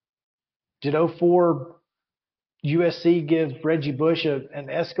 Did 04 USC give Reggie Bush an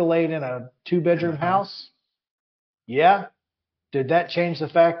Escalade in a 2-bedroom house? Yeah. Did that change the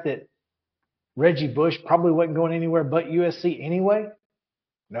fact that Reggie Bush probably wasn't going anywhere but USC anyway?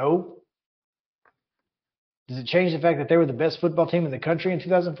 No. Does it change the fact that they were the best football team in the country in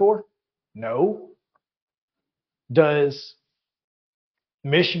 2004? No. Does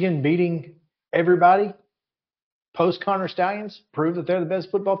Michigan beating everybody post Connor Stallions prove that they're the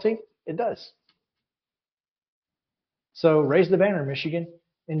best football team? It does. So raise the banner, Michigan.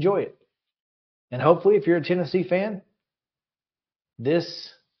 Enjoy it. And hopefully, if you're a Tennessee fan, this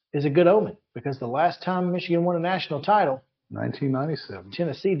is a good omen, because the last time Michigan won a national title, 1997.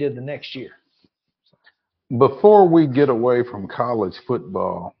 Tennessee did the next year. Before we get away from college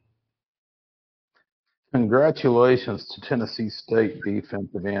football, congratulations to Tennessee State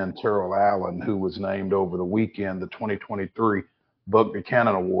defensive end Terrell Allen, who was named over the weekend the 2023 Buck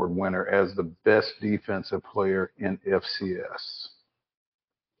Buchanan Award winner as the best defensive player in FCS.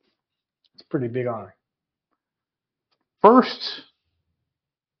 It's a pretty big honor. First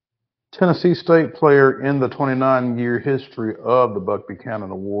Tennessee State player in the 29-year history of the Buck Buchanan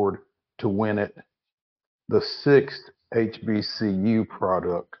Award to win it. The sixth HBCU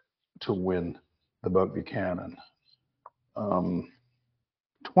product to win the Buck Buchanan.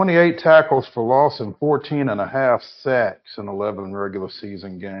 28 tackles for loss and 14 and a half sacks in 11 regular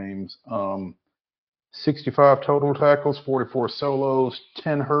season games. 65 total tackles, 44 solos,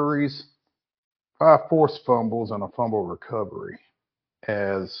 10 hurries, 5 forced fumbles, and a fumble recovery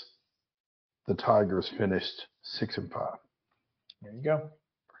as the Tigers finished 6-5. There you go.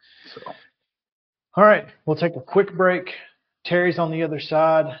 So. All right, we'll take a quick break. Terry's on the other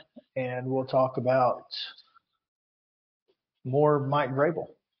side, and we'll talk about more Mike Vrabel.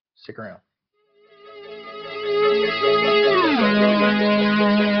 Stick around.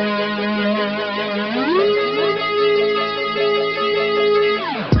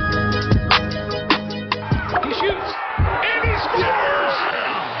 He shoots, and he scores!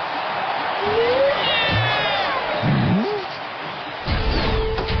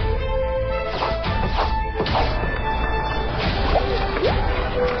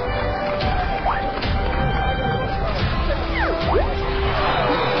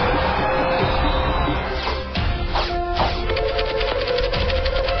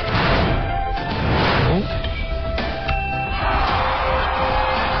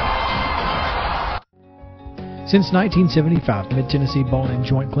 Since 1975, Mid-Tennessee Bone and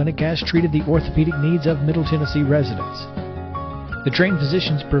Joint Clinic has treated the orthopedic needs of Middle Tennessee residents. The trained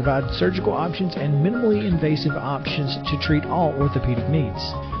physicians provide surgical options and minimally invasive options to treat all orthopedic needs.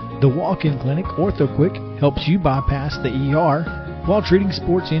 The walk-in clinic, OrthoQuick, helps you bypass the ER while treating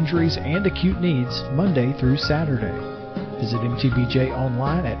sports injuries and acute needs Monday through Saturday. Visit MTBJ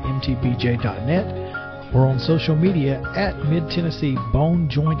online at mtbj.net or on social media at Mid-Tennessee Bone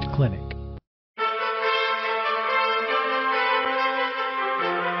Joint Clinic.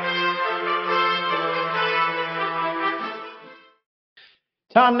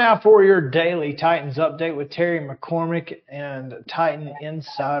 Time now for your daily Titans update with Terry McCormick and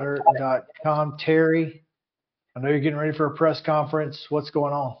TitanInsider.com. Terry, I know you're getting ready for a press conference. What's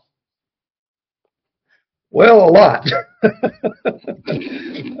going on? Well, a lot.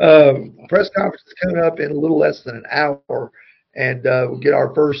 Press conference is coming up in a little less than an hour, and we'll get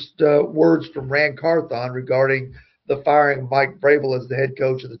our first words from Ran Carthon regarding the firing of Mike Vrabel as the head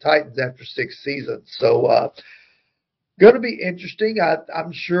coach of the Titans after 6 seasons. So, going to be interesting.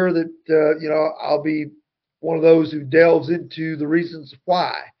 I'm sure that, I'll be one of those who delves into the reasons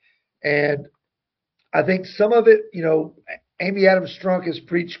why. And I think some of it, Amy Adams Strunk has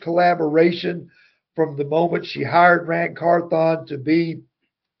preached collaboration from the moment she hired Ran Carthon to be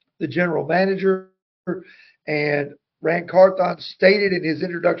the general manager. And Ran Carthon stated in his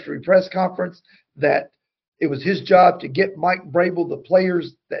introductory press conference that it was his job to get Mike Vrabel the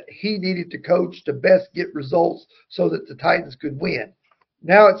players that he needed to coach to best get results so that the Titans could win.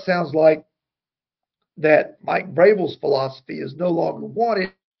 Now it sounds like that Mike Vrabel's philosophy is no longer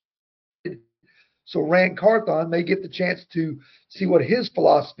wanted. So Rand Carthon may get the chance to see what his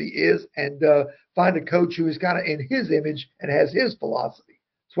philosophy is and find a coach who is kind of in his image and has his philosophy.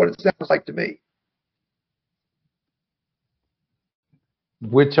 That's what it sounds like to me.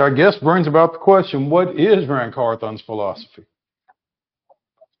 Which I guess brings about the question, what is Rand Carthon's philosophy?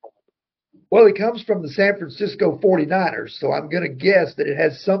 Well, he comes from the San Francisco 49ers, so I'm going to guess that it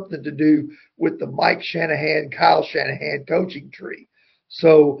has something to do with the Mike Shanahan, Kyle Shanahan coaching tree.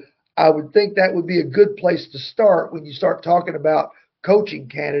 So I would think that would be a good place to start when you start talking about coaching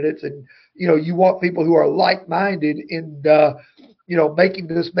candidates. And, you want people who are like-minded in, making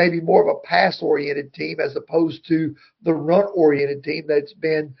this maybe more of a pass-oriented team as opposed to the run-oriented team that's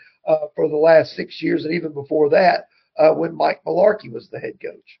been for the last 6 years and even before that when Mike Mularkey was the head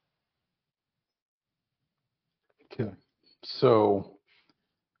coach. Okay. So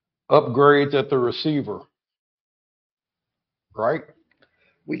upgrades at the receiver, right?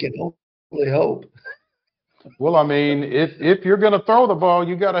 We can only hope. Well, I mean, if you're going to throw the ball,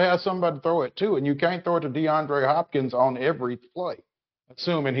 you got to have somebody to throw it to, and you can't throw it to DeAndre Hopkins on every play,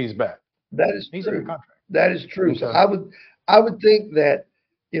 assuming he's back. That is He's true. under contract. That is true. Okay. So I would think that,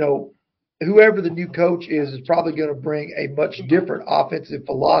 whoever the new coach is probably going to bring a much different offensive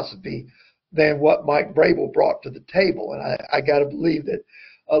philosophy than what Mike Vrabel brought to the table. And I got to believe that,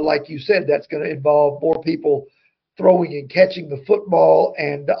 like you said, that's going to involve more people throwing and catching the football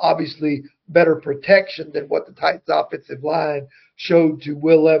and obviously better protection than what the Titans offensive line showed to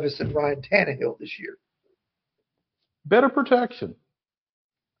Will Levis and Ryan Tannehill this year. Better protection.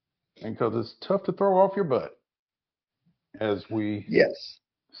 And because it's tough to throw off your butt, as we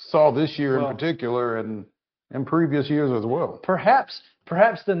saw this year in particular and in previous years as well. Perhaps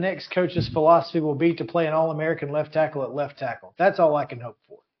the next coach's philosophy will be to play an All-American left tackle at left tackle. That's all I can hope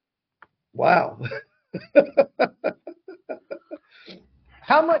for. Wow.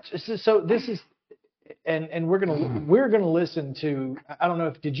 How much? So this is, and we're gonna listen to. I don't know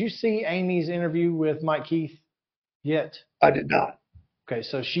if did you see Amy's interview with Mike Keith yet? I did not. Okay,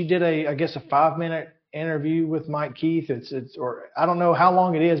 so she did I guess a 5-minute interview with Mike Keith. Or I don't know how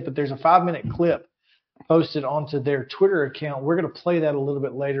long it is, but there's a 5-minute clip posted onto their Twitter account. We're going to play that a little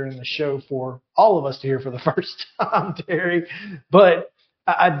bit later in the show for all of us to hear for the first time, Terry. But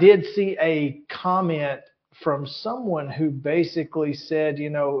I did see a comment from someone who basically said,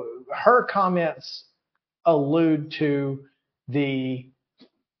 her comments allude to the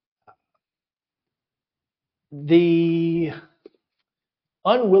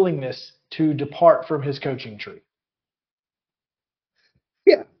unwillingness to depart from his coaching tree.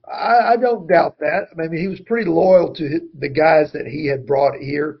 Yeah, I don't doubt that. I mean, he was pretty loyal to the guys that he had brought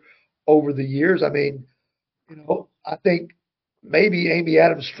here over the years. I mean, I think maybe Amy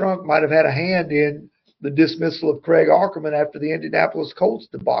Adams Strunk might have had a hand in the dismissal of Craig Aukerman after the Indianapolis Colts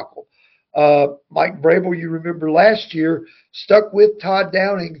debacle. Mike Vrabel, you remember last year, stuck with Todd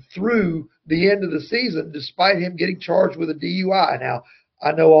Downing through the end of the season despite him getting charged with a DUI. Now,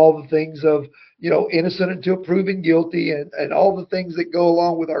 I know all the things of, innocent until proven guilty and all the things that go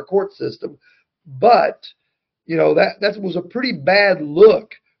along with our court system. But, that was a pretty bad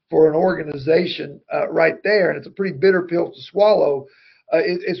look for an organization right there. And it's a pretty bitter pill to swallow.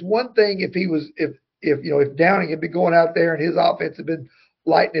 It's one thing if Downing had been going out there and his offense had been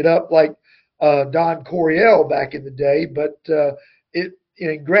lighting it up like Don Coryell back in the day. But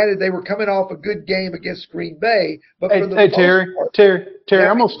granted, they were coming off a good game against Green Bay. But for the most part, Terry,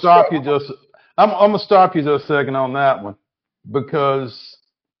 I'm gonna stop you just. I'm gonna stop you just a second on that one, because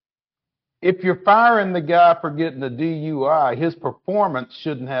if you're firing the guy for getting a DUI, his performance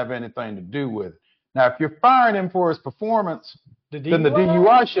shouldn't have anything to do with it. Now, if you're firing him for his performance, then the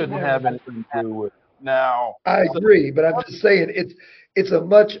DUI shouldn't have anything to do with it. Now, I agree, but I'm just saying it's a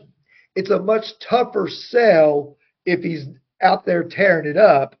much tougher sell if he's out there tearing it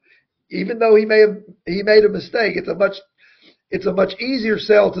up, even though he made a mistake. It's a much easier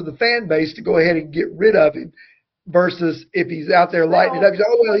sell to the fan base to go ahead and get rid of him versus if he's out there lighting it up.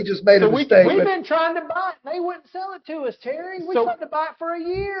 He just made a mistake. We've been trying to buy it. They wouldn't sell it to us, Terry. We tried to buy it for a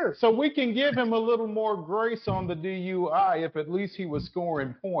year. So we can give him a little more grace on the DUI if at least he was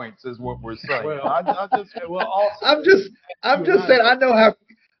scoring points, is what we're saying. I'm just saying I know how.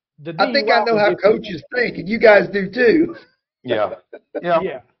 I think I know how coaches think, and you guys do too. Yeah.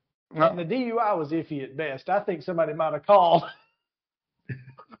 And the DUI was iffy at best. I think somebody might have called.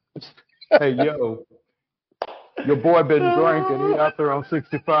 Hey, yo, your boy been drinking. He out there on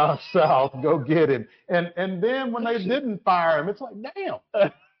 65 South. Go get him. And then when they didn't fire him, it's like, damn,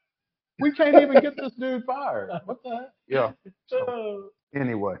 we can't even get this dude fired. What the heck? Yeah.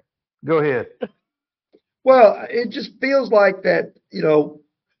 Anyway, go ahead. Well, it just feels like that,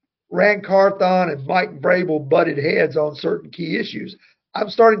 Rand Carthon and Mike Vrabel butted heads on certain key issues. I'm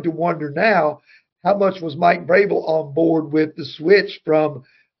starting to wonder now, how much was Mike Vrabel on board with the switch from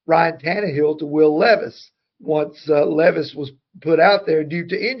Ryan Tannehill to Will Levis once Levis was put out there due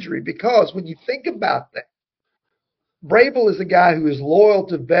to injury? Because when you think about that, Vrabel is a guy who is loyal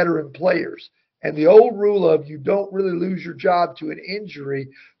to veteran players. And the old rule of you don't really lose your job to an injury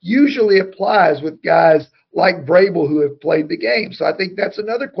usually applies with guys like Vrabel who have played the game. So I think that's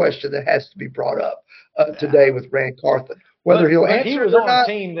another question that has to be brought up today with Rand Carthon. Whether he'll answer he was it or on not.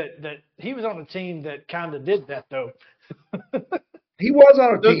 a team he was on a team that kind of did that though. He was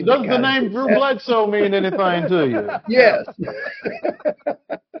on a team. Does the name Drew Bledsoe mean anything to you? Yes.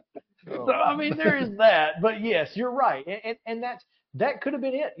 So I mean, there is that, but yes, you're right, and that could have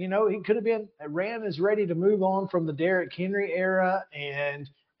been it. He could have been Rand is ready to move on from the Derrick Henry era and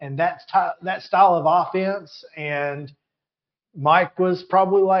that style of offense. And Mike was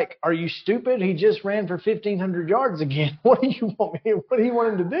probably like, "Are you stupid? He just ran for 1,500 yards again. What do you want me? What do you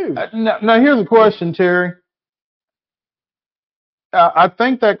want him to do?" Now here's a question, Terry. I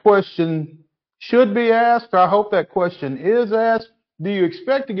think that question should be asked. I hope that question is asked. Do you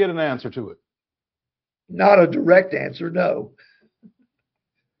expect to get an answer to it? Not a direct answer, no.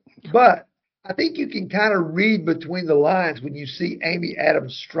 But I think you can kind of read between the lines when you see Amy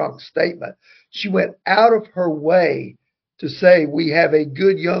Adams Strunk's statement. She went out of her way to say we have a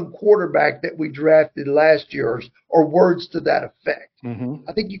good young quarterback that we drafted last year, or words to that effect. Mm-hmm.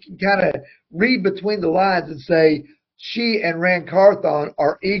 I think you can kind of read between the lines and say she and Rand Carthon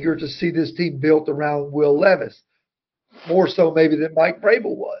are eager to see this team built around Will Levis, more so maybe than Mike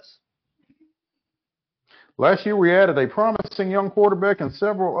Vrabel was. Last year, we added a promising young quarterback and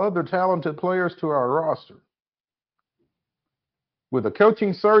several other talented players to our roster. With a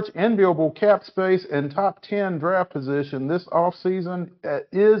coaching search, enviable cap space, and top 10 draft position, this offseason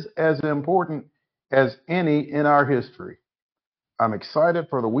is as important as any in our history. I'm excited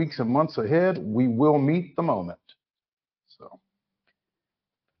for the weeks and months ahead. We will meet the moment. So,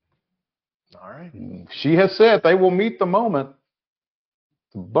 All right. She has said they will meet the moment.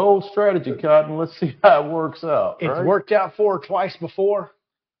 It's a bold strategy, Cotton. Let's see how it works out. It's right? worked out for her twice before.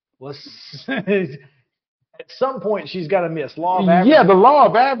 At some point, she's got to miss. Law of averages. Yeah, the law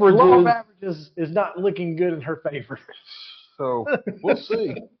of averages. Law of averages is not looking good in her favor. So we'll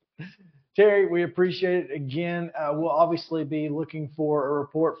see. Terry, we appreciate it again. We'll obviously be looking for a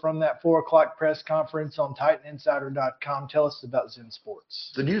report from that 4 o'clock press conference on TitanInsider.com. Tell us about Zen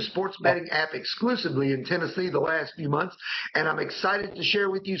Sports. The new sports betting app exclusively in Tennessee the last few months, and I'm excited to share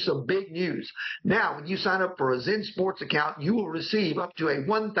with you some big news. Now, when you sign up for a Zen Sports account, you will receive up to a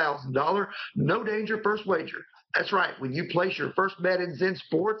 $1,000 no-danger first wager. That's right. When you place your first bet in Zen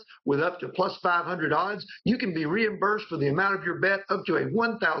Sports with up to plus 500 odds, you can be reimbursed for the amount of your bet up to a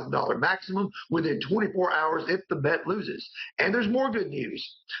 $1,000 maximum within 24 hours if the bet loses. And there's more good news.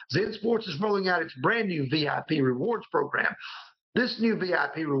 Zen Sports is rolling out its brand new VIP rewards program. This new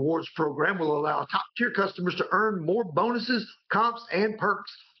VIP rewards program will allow top-tier customers to earn more bonuses, comps, and perks.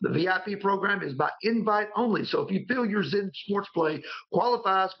 The VIP program is by invite only, so if you feel your Zen Sports play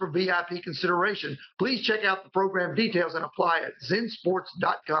qualifies for VIP consideration, please check out the program details and apply at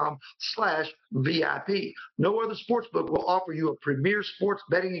zensports.com/VIP. No other sportsbook will offer you a premier sports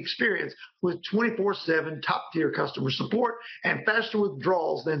betting experience with 24/7 top-tier customer support and faster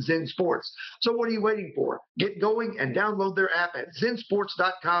withdrawals than Zen Sports. So what are you waiting for? Get going and download their app at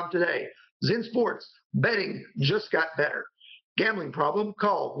zensports.com today. Zen Sports, betting just got better. Gambling problem?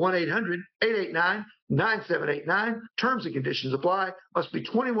 Call 1-800-889-9789. Terms and conditions apply. Must be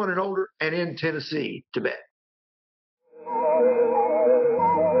 21 and older and in Tennessee to bet.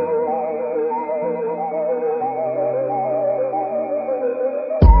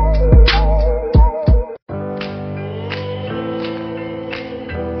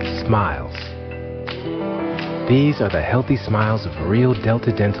 Smiles. These are the healthy smiles of real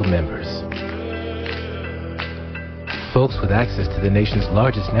Delta Dental members. Folks with access to the nation's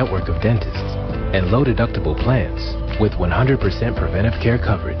largest network of dentists and low-deductible plans with 100% preventive care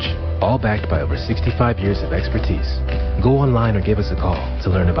coverage, all backed by over 65 years of expertise. Go online or give us a call to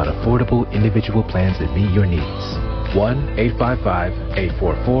learn about affordable individual plans that meet your needs.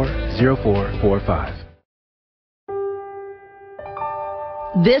 1-855-844-0445.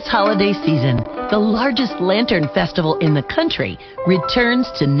 This holiday season, the largest lantern festival in the country returns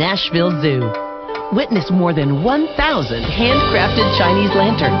to Nashville Zoo. Witness more than 1,000 handcrafted Chinese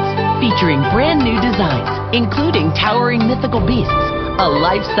lanterns featuring brand new designs, including towering mythical beasts, a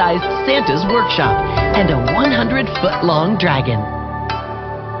life-sized Santa's workshop, and a 100-foot-long dragon.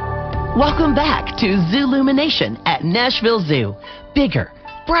 Welcome back to Zoolumination at Nashville Zoo. Bigger,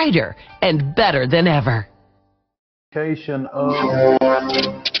 brighter, and better than ever. Of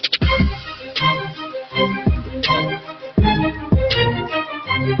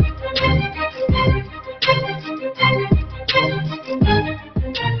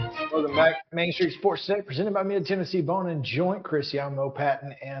Welcome back. Main Street Sports Today, presented by Mid Tennessee Bone and Joint. Chris Young, Mo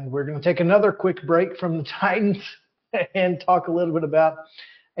Patton, and we're going to take another quick break from the Titans and talk a little bit about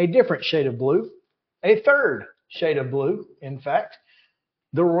a different shade of blue, a third shade of blue, in fact,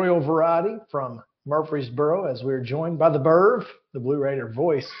 the Royal Variety from Murfreesboro, as we're joined by the Burv, the Blue Raider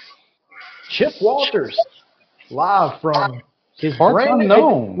voice, Chip Walters, live from his brand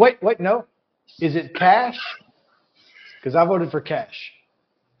unknown. Wait, no. Is it Cash? Because I voted for Cash.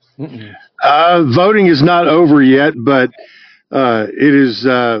 Voting is not over yet, but it is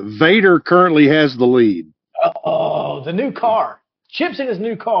Vader currently has the lead. Oh, the new car. Chip's in his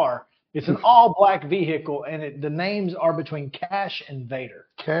new car. It's an all-black vehicle, and the names are between Cash and Vader.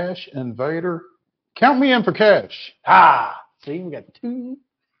 Cash and Vader. Count me in for Cash. See, we got two.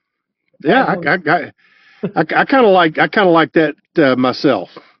 Yeah, I kind of like that myself.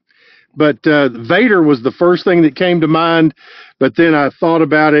 But Vader was the first thing that came to mind. But then I thought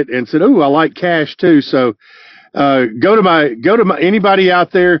about it and said, "Oh, I like Cash too." So go to my anybody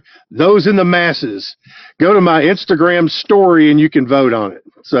out there, those in the masses, go to my Instagram story and you can vote on it.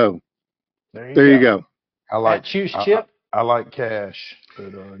 So there you go. I like choose Chip. I like Cash.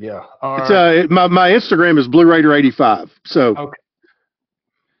 But, yeah. It's my Instagram is Blue Raider 85. So okay.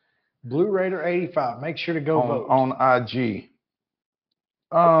 Blue Raider 85. Make sure to go vote on IG.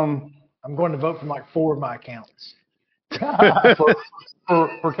 I'm going to vote for like 4 of my accounts.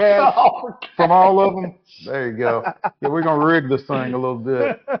 for Cash? From all of them? There you go. Yeah, we're going to rig this thing a little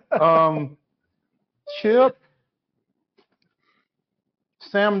bit. Chip,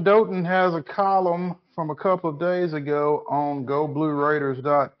 Sam Doughton has a column from a couple of days ago on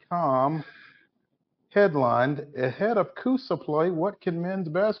GoBlueRaiders.com headlined, "Ahead of Coosa play, what can men's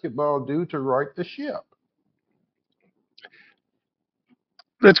basketball do to right the ship?"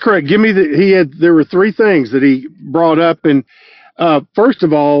 That's correct. There were 3 things that he brought up. And first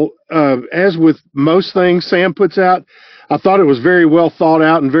of all, as with most things Sam puts out, I thought it was very well thought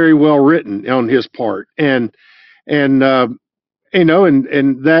out and very well written on his part. And that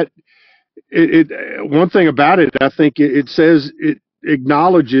one thing about it, I think it says, it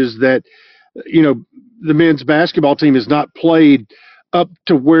acknowledges that, the men's basketball team has not played up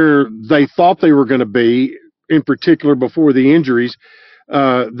to where they thought they were going to be, in particular before the injuries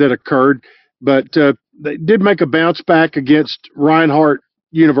that occurred, but they did make a bounce back against Reinhardt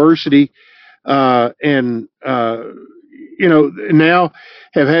University, and now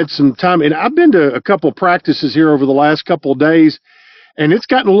have had some time. And I've been to a couple of practices here over the last couple of days, and it's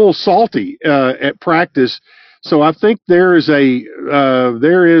gotten a little salty at practice. So I think there is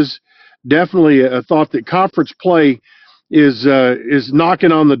definitely a thought that conference play is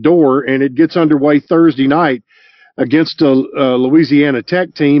knocking on the door, and it gets underway Thursday night against a Louisiana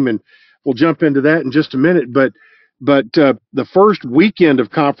Tech team, and we'll jump into that in just a minute. But the first weekend of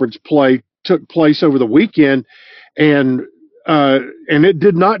conference play took place over the weekend, and it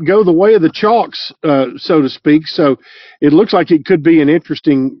did not go the way of the Chalks, so to speak. So it looks like it could be an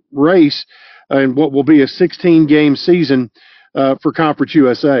interesting race in what will be a 16-game season for Conference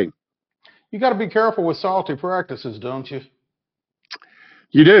USA. You got to be careful with salty practices, don't you?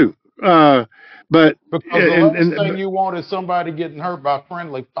 You do. But because the last thing you want is somebody getting hurt by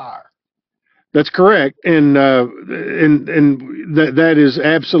friendly fire. That's correct, and that is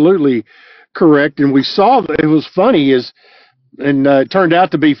absolutely correct. And we saw that it was funny, it turned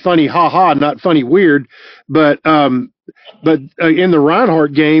out to be funny, not funny weird. But in the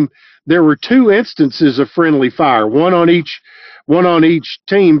Reinhardt game, there were 2 instances of friendly fire, one on each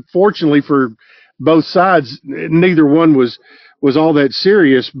team. Fortunately for both sides, neither one was all that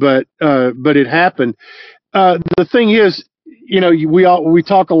serious, but it happened. The thing is, we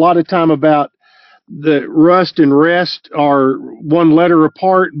talk a lot of time about the rust and rest are one letter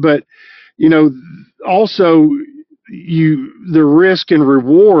apart, but also the risk and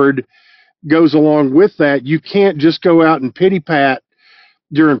reward goes along with that. You can't just go out and pity pat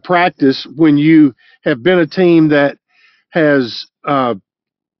during practice when you have been a team that has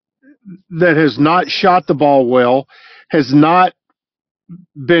not shot the ball well, has not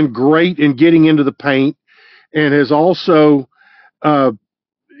been great in getting into the paint, and has also,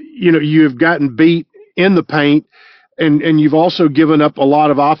 you've gotten beat in the paint, and you've also given up a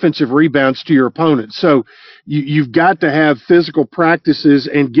lot of offensive rebounds to your opponent. So you've got to have physical practices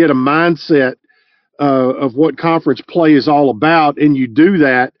and get a mindset of what conference play is all about, and you do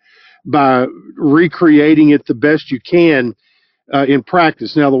that by recreating it the best you can in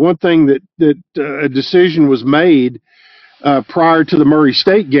practice. Now, the one thing that a decision was made prior to the Murray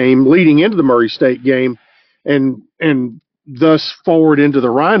State game, leading into the Murray State game, and thus forward into the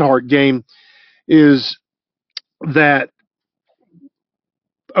Reinhardt game, is that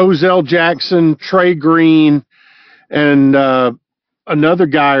Ozell Jackson, Trey Green, and another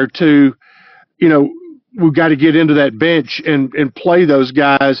guy or two, we've got to get into that bench and play those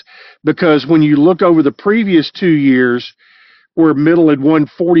guys, because when you look over the previous 2 years where Middle had won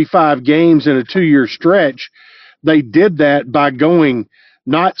 45 games in a 2-year stretch, they did that by going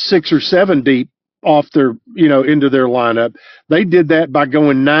not 6 or 7 deep off their, into their lineup. They did that by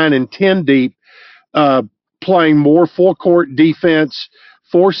going 9 and 10 deep, playing more full court defense,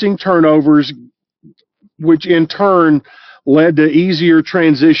 forcing turnovers, which in turn led to easier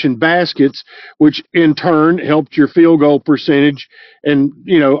transition baskets, which in turn helped your field goal percentage, and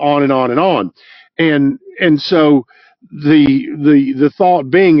on and on and on. And so the thought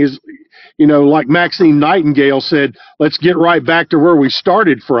being is, like Maxine Nightingale said, let's get right back to where we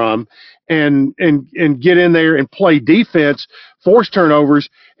started from, and get in there and play defense, force turnovers,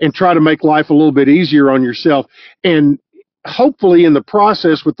 and try to make life a little bit easier on yourself. And hopefully in the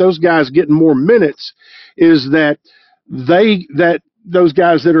process, with those guys getting more minutes, is that those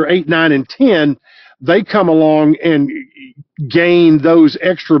guys that are 8, 9, and 10, they come along and gain those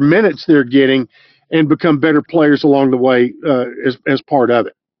extra minutes they're getting and become better players along the way as part of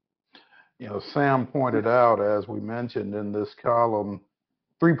it. Sam pointed out, as we mentioned in this column,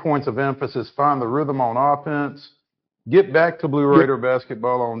 3 points of emphasis: find the rhythm on offense, get back to Blue Raider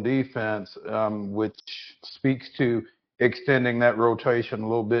basketball on defense, which speaks to extending that rotation a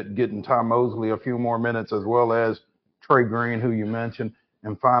little bit, getting Ty Mosley a few more minutes, as well as Trey Green, who you mentioned,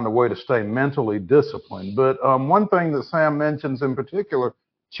 and find a way to stay mentally disciplined. But one thing that Sam mentions in particular,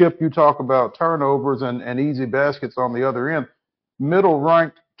 Chip, you talk about turnovers and easy baskets on the other end. Middle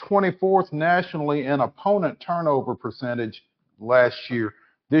ranked 24th nationally in opponent turnover percentage last year.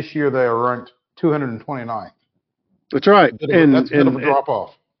 This year they are ranked 229th. That's right. That's a bit of a drop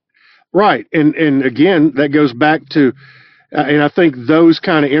off. Right. And again, that goes back to, and I think those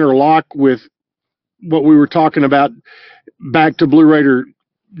kind of interlock with what we were talking about, back to Blue Raider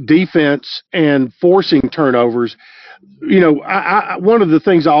defense and forcing turnovers. One of the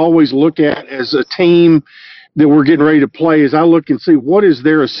things I always look at as a team that we're getting ready to play is I look and see what is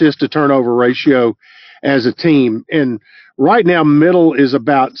their assist to turnover ratio as a team. And right now, Middle is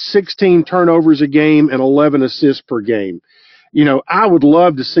about 16 turnovers a game and 11 assists per game. I would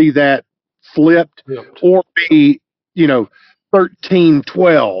love to see that flipped or be,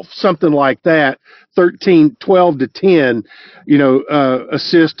 13-12, something like that, 13-12 to 10,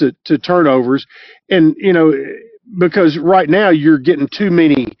 assist to turnovers. And, because right now you're getting too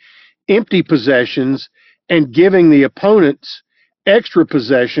many empty possessions and giving the opponents extra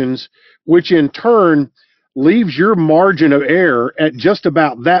possessions, which in turn leaves your margin of error at just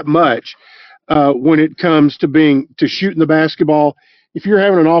about that much when it comes to shooting the basketball. If you're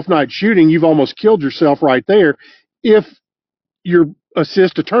having an off night shooting, you've almost killed yourself right there. If your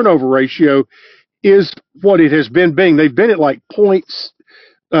assist to turnover ratio is what it has been being, they've been at like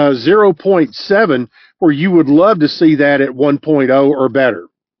 0.7, where you would love to see that at 1.0 or better.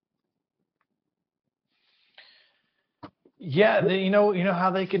 Yeah, you know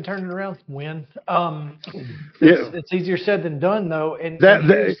how they can turn it around, win. It's easier said than done, though. And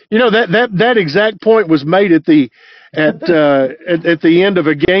that exact point was made at the end of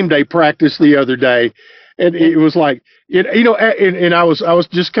a game day practice the other day, and it was like, and I was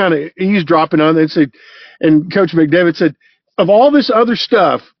just kind of eavesdropping on it and said, and Coach McDevitt said, of all this other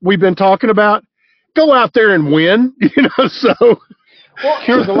stuff we've been talking about, go out there and win. So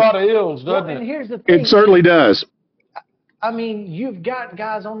cures a lot of ills, doesn't it? And here's the thing, it certainly does. I mean, you've got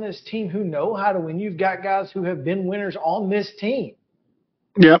guys on this team who know how to win. You've got guys who have been winners on this team.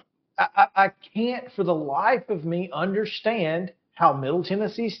 Yep. I can't for the life of me understand how Middle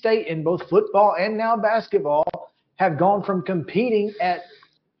Tennessee State in both football and now basketball have gone from competing at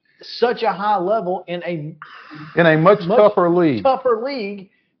such a high level in a much tougher league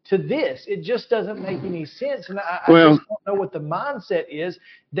to this. It just doesn't make any sense. And I just don't know what the mindset is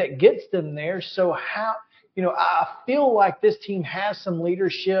that gets them there. So how – I feel like this team has some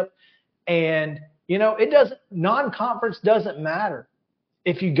leadership, and, non-conference doesn't matter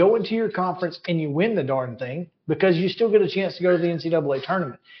if you go into your conference and you win the darn thing, because you still get a chance to go to the NCAA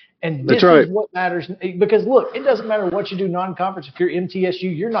tournament. And this is what matters, because, look, it doesn't matter what you do non-conference. If you're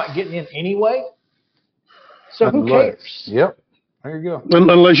MTSU, you're not getting in anyway. So who cares? Yep. There you go.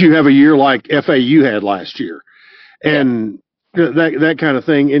 Unless you have a year like FAU had last year. And that kind of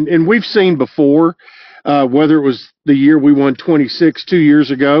thing. And we've seen before, whether it was the year we won 26 2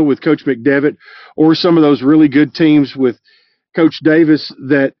 years ago with Coach McDevitt, or some of those really good teams with Coach Davis,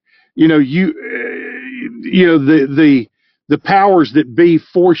 that the powers that be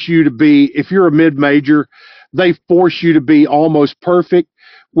force you to be, if you're a mid-major, they force you to be almost perfect,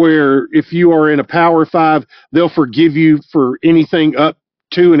 where if you are in a Power 5, they'll forgive you for anything up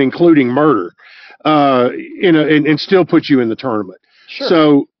to and including murder, and still put you in the tournament. Sure.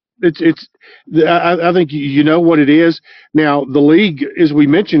 So I think you know what it is. Now, the league, as we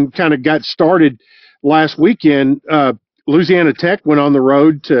mentioned, kind of got started last weekend. Louisiana Tech went on the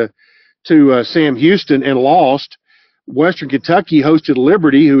road to Sam Houston and lost. Western Kentucky hosted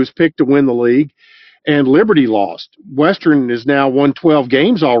Liberty, who was picked to win the league, and Liberty lost. Western has now won 12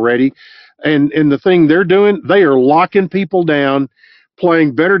 games already, and the thing they're doing, they are locking people down,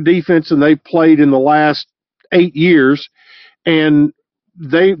 playing better defense than they've played in the last 8 years, and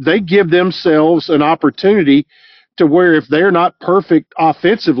they give themselves an opportunity to where if they're not perfect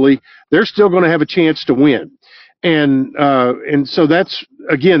offensively, they're still going to have a chance to win. And so that's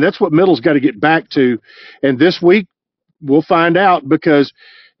what Middle's got to get back to. And this week we'll find out, because,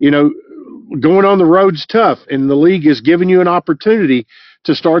 going on the road's tough, and the league is giving you an opportunity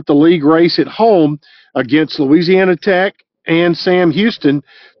to start the league race at home against Louisiana Tech and Sam Houston,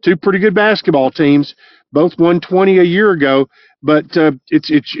 two pretty good basketball teams, both won 20 a year ago. But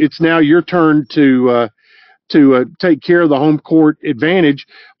it's now your turn to take care of the home court advantage.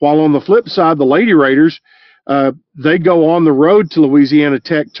 While on the flip side, the Lady Raiders, they go on the road to Louisiana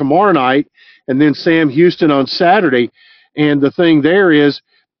Tech tomorrow night, and then Sam Houston on Saturday. And the thing there is,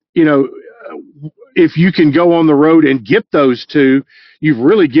 if you can go on the road and get those two, you've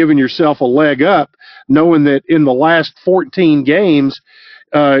really given yourself a leg up, knowing that in the last 14 games,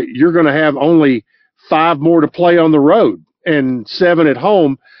 you're going to have only 5 more to play on the road, and 7 at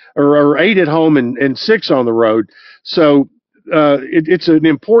home, or 8 at home and 6 on the road. So it's an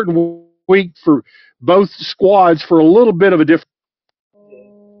important week for both squads for a little bit of a different.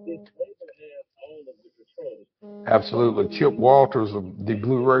 Absolutely. Chip Walters of the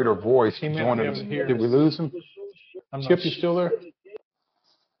Blue Raider Voice joining us. Did we lose him? Chip, you still there?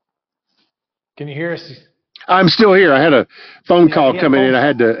 Can you hear us? I'm still here. I had a phone call coming in I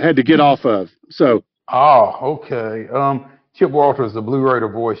had to get off of. So. Oh, okay. Chip Walters, the Blue Raider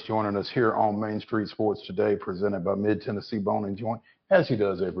Voice, joining us here on Main Street Sports Today, presented by Mid-Tennessee Bone and Joint, as he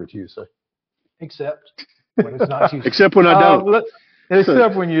does every Tuesday. Except when it's not Tuesday. Except when I don't.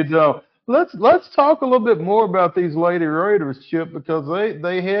 Except when you don't. Let's talk a little bit more about these Lady Raiders, Chip, because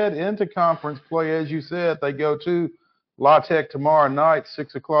they head into conference play, as you said. They go to La Tech tomorrow night,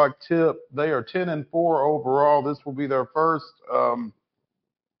 6 o'clock tip. They are 10-4 overall. This will be their first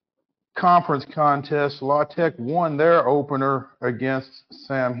conference contest. La Tech won their opener against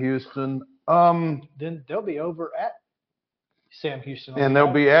Sam Houston. Then they'll be over at Sam Houston. And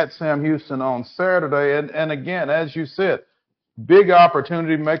they'll be at Sam Houston on Saturday. And again, as you said, big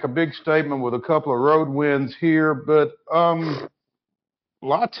opportunity to make a big statement with a couple of road wins here. But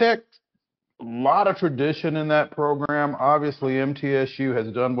La Tech, a lot of tradition in that program. Obviously, MTSU has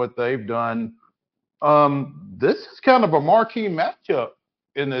done what they've done. This is kind of a marquee matchup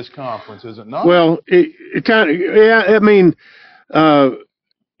in this conference, is it not? Well, it kind of, yeah, I mean,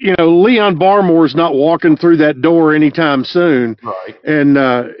 Leon Barmore is not walking through that door anytime soon. Right.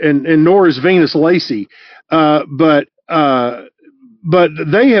 And nor is Venus Lacey. But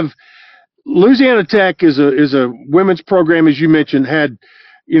they have, Louisiana Tech is a women's program, as you mentioned,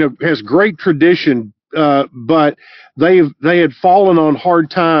 has great tradition, but they had fallen on hard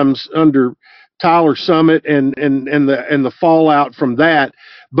times under Tyler Summit and the fallout from that,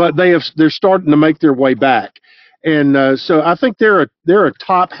 but they're starting to make their way back, and so I think they're a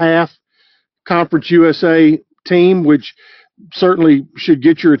top half Conference USA team, which certainly should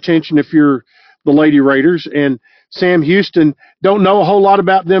get your attention if you're the Lady Raiders. And Sam Houston, don't know a whole lot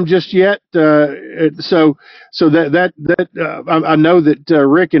about them just yet, so I know that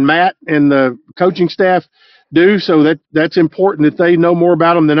Rick and Matt and the coaching staff do, so that's important that they know more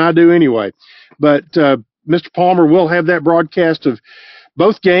about them than I do anyway. But Mr. Palmer will have that broadcast of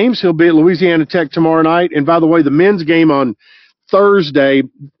both games. He'll be at Louisiana Tech tomorrow night. And by the way, the men's game on Thursday,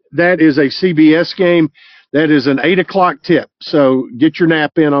 that is a CBS game. That is an 8 o'clock tip. So get your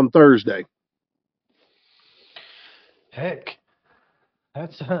nap in on Thursday. Heck,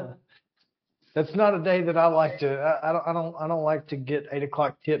 that's not a day that I like to. I don't like to get 8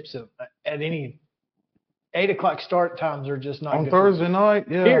 o'clock tips at any. 8 o'clock start times are just not on good Thursday night.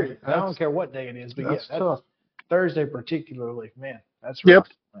 Yeah, period. I don't care what day it is, but that's yeah, tough. Thursday particularly, man, that's rough.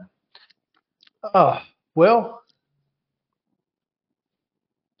 Yep. Well,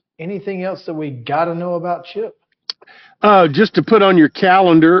 anything else that we got to know about, Chip? Just to put on your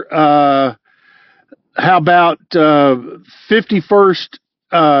calendar, how about 51st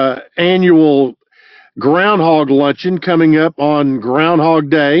annual Groundhog Luncheon coming up on Groundhog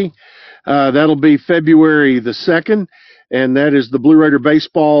Day. That'll be February the 2nd, and that is the Blue Raider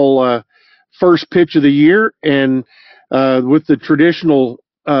baseball first pitch of the year, and with the traditional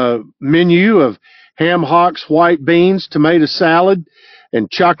menu of ham hocks, white beans, tomato salad, and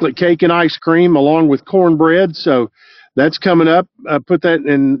chocolate cake and ice cream, along with cornbread. So that's coming up. Put that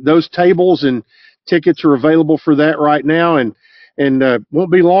in those tables, and tickets are available for that right now. And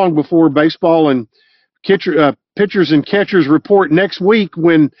won't be long before baseball and pitchers and catchers report next week,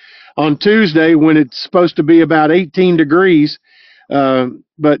 on Tuesday, when it's supposed to be about 18 degrees.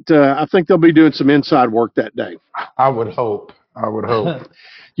 But I think they'll be doing some inside work that day. I would hope.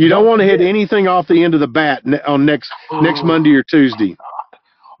 You don't want to hit anything off the end of the bat on next Monday or Tuesday.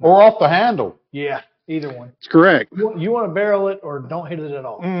 Or off the handle. Yeah, either one. That's correct. You want to barrel it or don't hit it at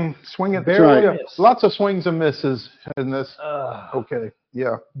all. Swing it. Barrel Right. Lots of swings and misses in this. Okay,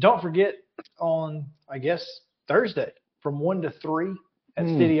 yeah. Don't forget on, I guess, Thursday from 1 to 3 at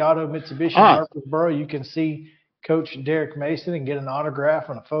City Auto Mitsubishi in Murfreesboro. You can see Coach Derek Mason and get an autograph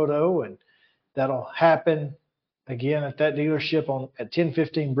and a photo, and that'll happen again at that dealership at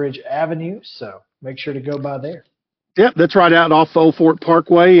 1015 Bridge Avenue. So make sure to go by there. Yep, that's right out off Old Fort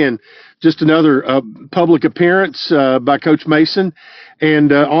Parkway, and just another public appearance by Coach Mason.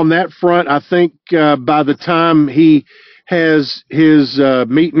 And on that front, I think by the time he has his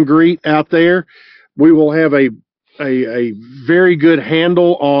meet and greet out there, we will have a very good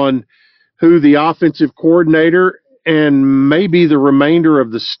handle on who the offensive coordinator and maybe the remainder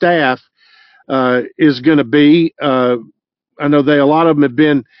of the staff is going to be. I know a lot of them have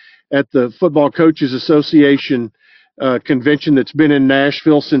been at the Football Coaches Association convention that's been in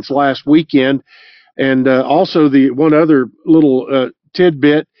Nashville since last weekend. And also the one other little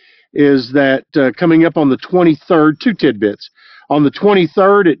tidbit is that coming up on the 23rd, two tidbits. On the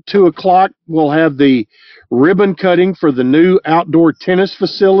 23rd at 2 o'clock, we'll have the ribbon cutting for the new outdoor tennis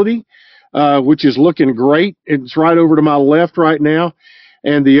facility, which is looking great. It's right over to my left right now.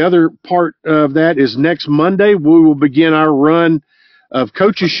 And the other part of that is next Monday, we will begin our run of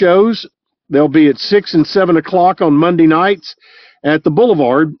coaches shows. They'll be at 6 and 7 o'clock on Monday nights at the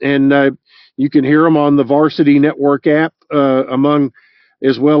Boulevard, and you can hear them on the Varsity Network app,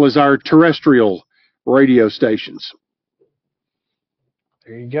 as well as our terrestrial radio stations.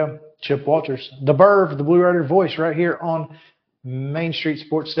 There you go. Chip Walters, the Burv, the Blue Raider voice, right here on Main Street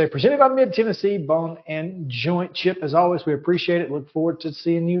Sports Today, presented by Mid-Tennessee Bone and Joint. Chip, as always, we appreciate it. Look forward to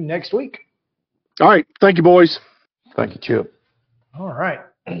seeing you next week. All right. Thank you, boys. Thank you, Chip. All right.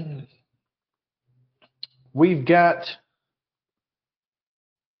 We've got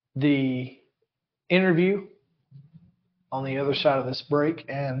the interview on the other side of this break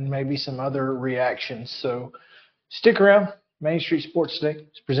and maybe some other reactions. So stick around. Main Street Sports Today.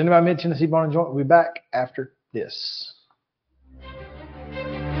 It's presented by Mid-Tennessee Bone and Joint. We'll be back after this.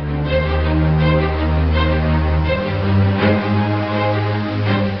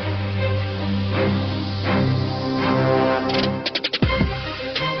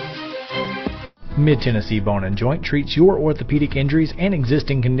 Mid-Tennessee Bone and Joint treats your orthopedic injuries and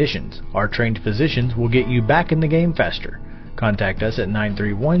existing conditions. Our trained physicians will get you back in the game faster. Contact us at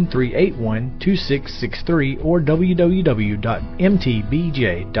 931-381-2663 or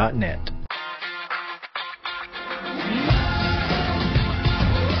www.mtbj.net.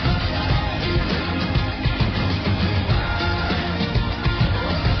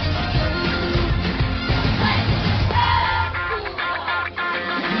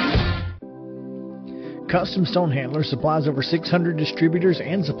 Custom Stone Handlers supplies over 600 distributors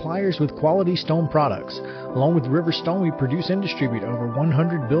and suppliers with quality stone products. Along with River Stone, we produce and distribute over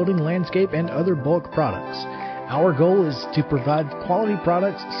 100 building, landscape, and other bulk products. Our goal is to provide quality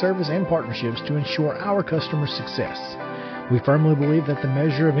products, service, and partnerships to ensure our customers' success. We firmly believe that the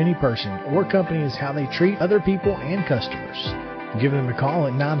measure of any person or company is how they treat other people and customers. Give them a call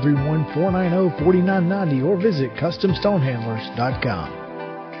at 931-490-4990 or visit CustomStonehandlers.com.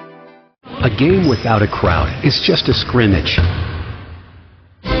 A game without a crowd is just a scrimmage.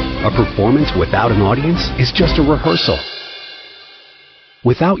 A performance without an audience is just a rehearsal.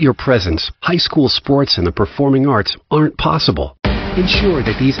 Without your presence, high school sports and the performing arts aren't possible. Ensure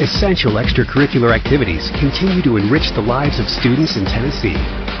that these essential extracurricular activities continue to enrich the lives of students in Tennessee.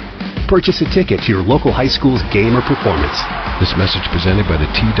 Purchase a ticket to your local high school's game or performance. This message presented by the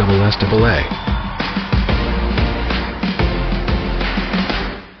TSSAA.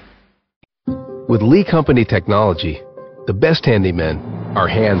 With Lee Company technology, the best handymen are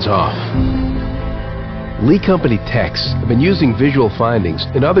hands off. Lee Company Techs have been using visual findings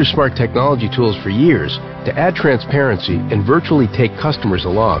and other smart technology tools for years to add transparency and virtually take customers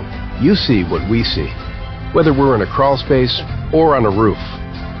along. You see what we see, whether we're in a crawl space or on a roof.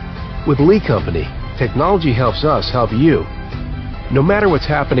 With Lee Company, technology helps us help you, no matter what's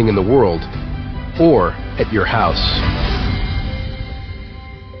happening in the world or at your house.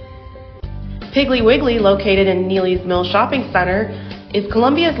 Piggly Wiggly, located in Neely's Mill Shopping Center, is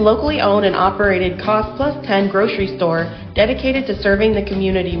Columbia's locally owned and operated Cost Plus 10 grocery store dedicated to serving the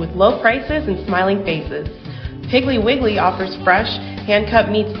community with low prices and smiling faces. Piggly Wiggly offers fresh, hand-cut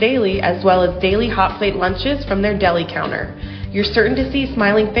meats daily as well as daily hot plate lunches from their deli counter. You're certain to see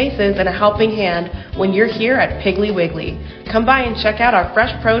smiling faces and a helping hand when you're here at Piggly Wiggly. Come by and check out our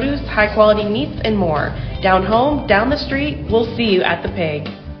fresh produce, high-quality meats, and more. Down home, down the street, we'll see you at the Pig.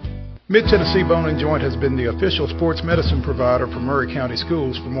 Mid-Tennessee Bone & Joint has been the official sports medicine provider for Maury County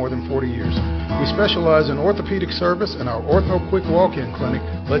Schools for more than 40 years. We specialize in orthopedic service, and our Ortho Quick Walk-In Clinic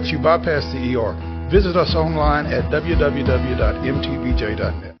lets you bypass the ER. Visit us online at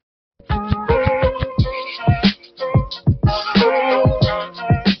www.mtbj.net.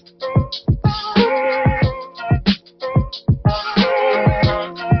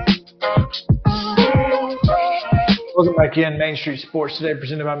 Welcome back in. Main Street Sports Today,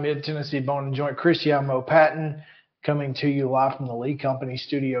 presented by Mid-Tennessee Bone & Joint. Chris Yamo Patton coming to you live from the Lee Company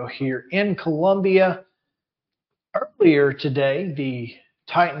studio here in Columbia. Earlier today, the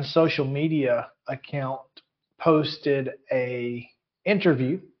Titans social media account posted a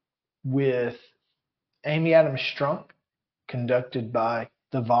interview with Amy Adams Strunk, conducted by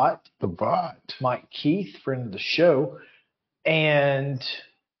The Vot. Mike Keith, friend of the show. And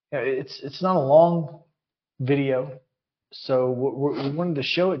it's not a long video, so we wanted to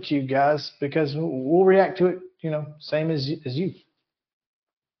show it to you guys because we'll react to it, same as you.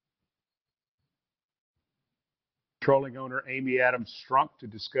 Controlling owner Amy Adams Strunk to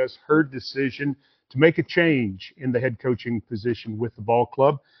discuss her decision to make a change in the head coaching position with the ball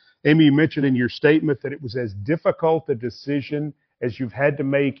club. Amy, you mentioned in your statement that it was as difficult a decision as you've had to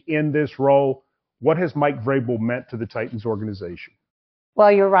make in this role. What has Mike Vrabel meant to the Titans organization? Well,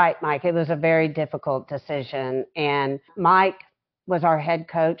 you're right, Mike. It was a very difficult decision. And Mike was our head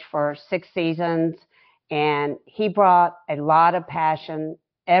coach for 6 seasons, and he brought a lot of passion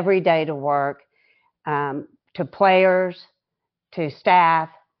every day to work, to players, to staff,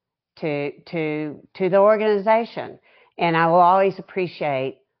 to the organization. And I will always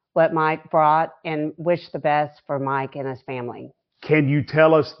appreciate what Mike brought and wish the best for Mike and his family. Can you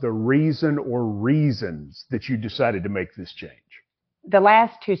tell us the reason or reasons that you decided to make this change? The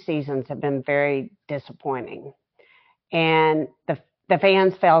last 2 seasons have been very disappointing, and the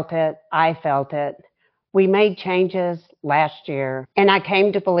fans felt it. I felt it. We made changes last year, and I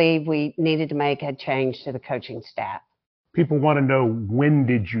came to believe we needed to make a change to the coaching staff. People want to know, when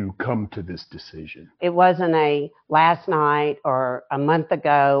did you come to this decision? It wasn't a last night or a month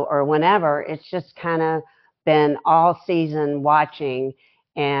ago or whenever. It's just kind of been all season watching,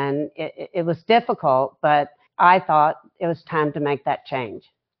 and it was difficult, but I thought it was time to make that change.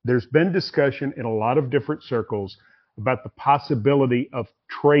 There's been discussion in a lot of different circles about the possibility of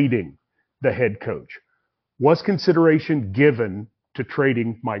trading the head coach. Was consideration given to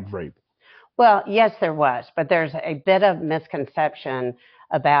trading Mike Vrabel? Well, yes, there was, but there's a bit of misconception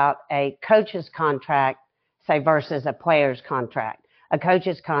about a coach's contract, say, versus a player's contract. A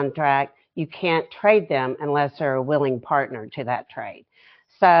coach's contract, you can't trade them unless they're a willing partner to that trade.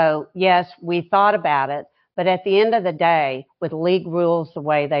 So, yes, we thought about it. But at the end of the day, with league rules the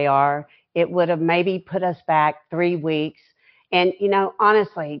way they are, it would have maybe put us back 3 weeks. And,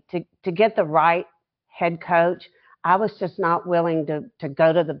 honestly, to get the right head coach, I was just not willing to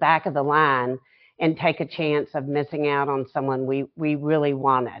go to the back of the line and take a chance of missing out on someone we really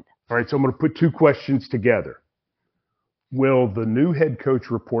wanted. All right, so I'm going to put 2 questions together. Will the new head coach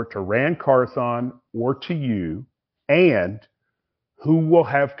report to Ran Carthon or to you? And who will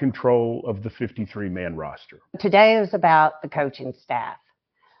have control of the 53-man roster? Today is about the coaching staff.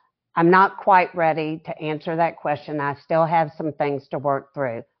 I'm not quite ready to answer that question. I still have some things to work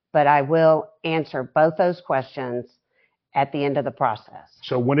through, but I will answer both those questions at the end of the process.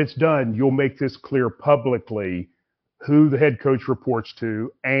 So when it's done, you'll make this clear publicly who the head coach reports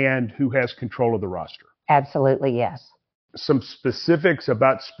to and who has control of the roster. Absolutely, yes. Some specifics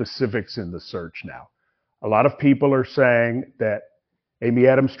about specifics in the search now. A lot of people are saying that Amy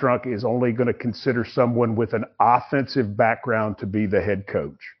Adams Strunk is only going to consider someone with an offensive background to be the head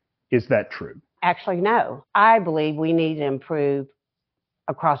coach. Is that true? Actually, no. I believe we need to improve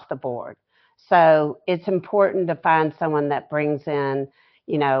across the board. So it's important to find someone that brings in,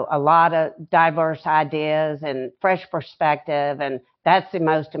 a lot of diverse ideas and fresh perspective. And that's the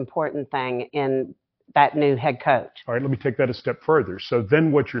most important thing in that new head coach. All right, let me take that a step further. So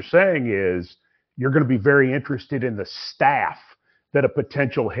then what you're saying is you're going to be very interested in the staff that a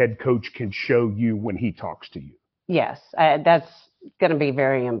potential head coach can show you when he talks to you. Yes, that's going to be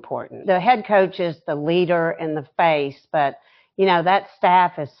very important. The head coach is the leader and the face, but that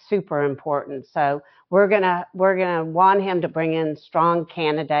staff is super important. So we're gonna want him to bring in strong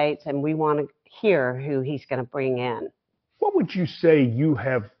candidates, and we want to hear who he's going to bring in. What would you say you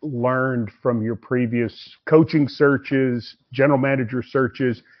have learned from your previous coaching searches, general manager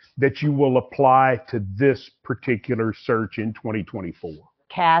searches, that you will apply to this particular search in 2024?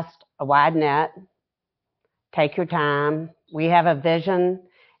 Cast a wide net. Take your time. We have a vision,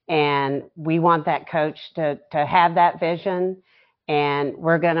 and we want that coach to have that vision, and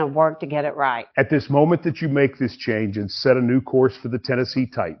we're going to work to get it right. At this moment that you make this change and set a new course for the Tennessee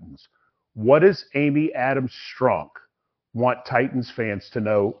Titans, what does Amy Adams Strunk want Titans fans to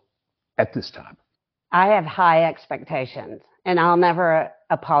know at this time? I have high expectations, and I'll never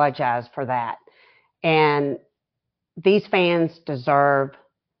apologize for that. And these fans deserve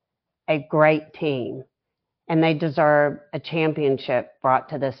a great team, and they deserve a championship brought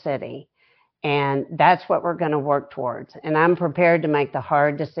to the city. And that's what we're going to work towards. And I'm prepared to make the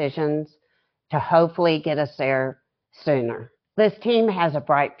hard decisions to hopefully get us there sooner. This team has a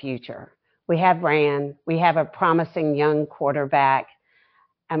bright future. We have Rand. We have a promising young quarterback.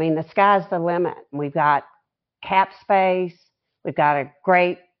 I mean, the sky's the limit. We've got cap space. We've got a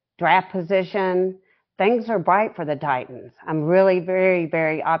great draft position. Things are bright for the Titans. I'm really very,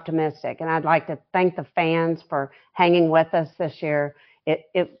 very optimistic. And I'd like to thank the fans for hanging with us this year.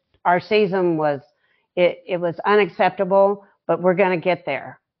 Our season was unacceptable, but we're going to get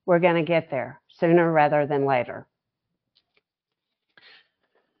there. We're going to get there sooner rather than later.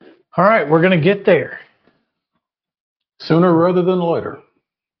 All right, we're going to get there. Sooner rather than later.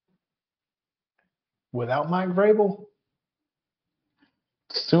 Without Mike Vrabel?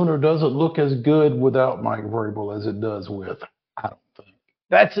 Sooner doesn't look as good without Mike Vrabel as it does with. I don't think.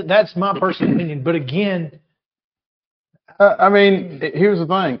 That's my personal opinion. But again, here's the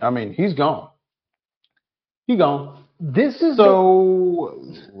thing. He's gone. He's gone. This is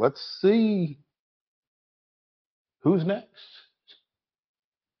let's see who's next.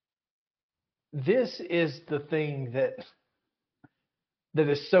 This is the thing that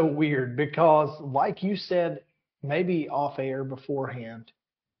is so weird because, like you said, maybe off air beforehand,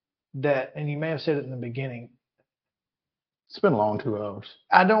 and you may have said it in the beginning. It's been a long 2 hours.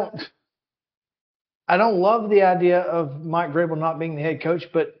 I don't love the idea of Mike Vrabel not being the head coach,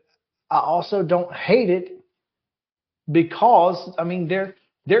 but I also don't hate it because,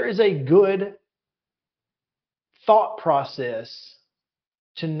 there is a good thought process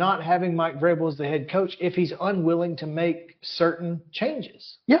to not having Mike Vrabel as the head coach if he's unwilling to make certain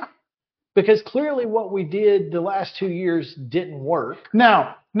changes. Yeah. Because clearly what we did the last 2 years didn't work.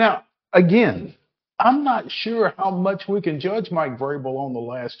 Now, again, I'm not sure how much we can judge Mike Vrabel on the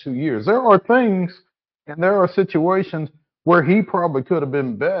last 2 years. There are things and there are situations where he probably could have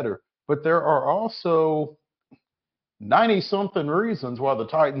been better, but there are also 90-something reasons why the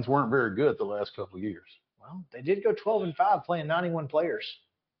Titans weren't very good the last couple of years. Well, they did go 12-5 playing 91 players.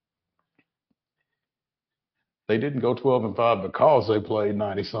 They didn't go 12-5 because they played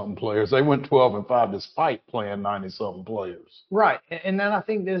 90-something players. They went 12-5 despite playing 90-something players. Right, and then I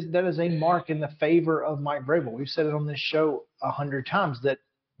think that is a mark in the favor of Mike Vrabel. We've said it on this show 100 times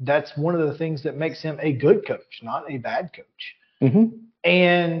that's one of the things that makes him a good coach, not a bad coach. Mm-hmm.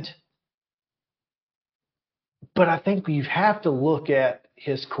 But I think you have to look at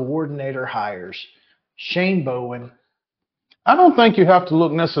his coordinator hires. Shane Bowen. I don't think you have to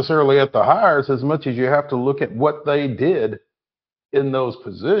look necessarily at the hires as much as you have to look at what they did in those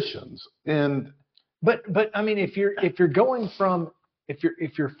positions. But if you're going from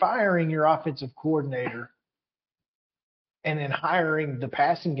if you're firing your offensive coordinator and then hiring the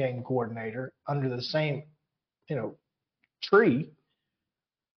passing game coordinator under the same tree,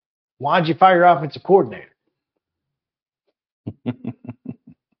 why'd you fire your offensive coordinator?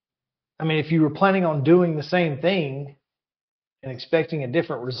 If you were planning on doing the same thing and expecting a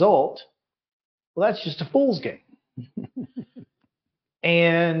different result, well, that's just a fool's game.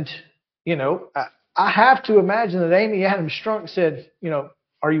 And, I have to imagine that Amy Adams Strunk said,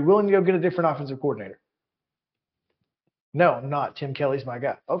 are you willing to go get a different offensive coordinator? No, I'm not. Tim Kelly's my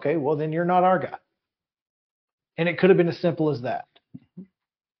guy. Okay, well, then you're not our guy. And it could have been as simple as that.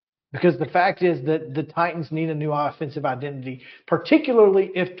 Because the fact is that the Titans need a new offensive identity,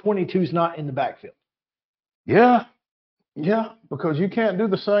 particularly if 22's not in the backfield. Yeah, because you can't do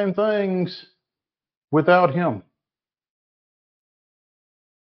the same things without him.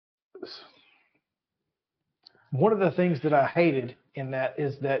 One of the things that I hated in that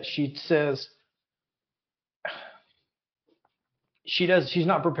is that she says she's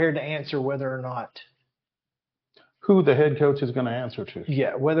not prepared to answer whether or not Who the head coach is going to answer to.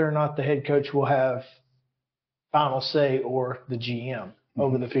 Yeah, whether or not the head coach will have final say or the GM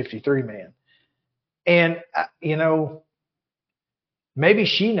over the 53 man. And, maybe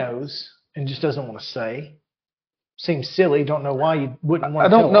she knows and just doesn't want to say. Seems silly. Don't know why you wouldn't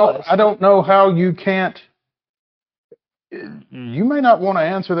want to tell us. I don't know how you can't. You may not want to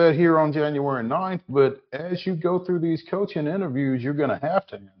answer that here on January 9th, but as you go through these coaching interviews, you're going to have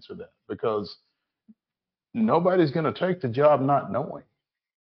to answer that because nobody's going to take the job not knowing.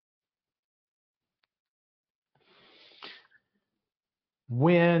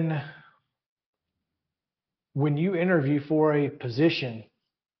 When you interview for a position,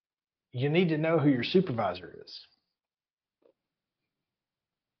 you need to know who your supervisor is.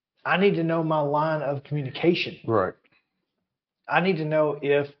 I need to know my line of communication. Right. I need to know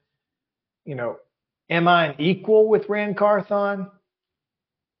if, am I an equal with Ran Carthon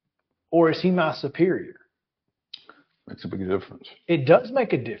or is he my superior? Makes a big difference. It does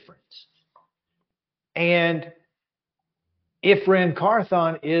make a difference. And if Ran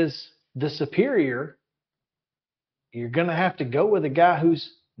Carthon is the superior, you're going to have to go with a guy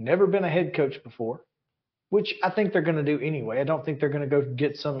who's never been a head coach before, which I think they're going to do anyway. I don't think they're going to go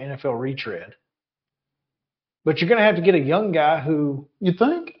get some NFL retread. But you're going to have to get a young guy who you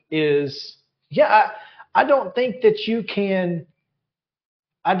think is, I don't think that you can.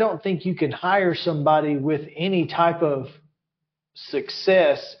 I don't think you can hire somebody with any type of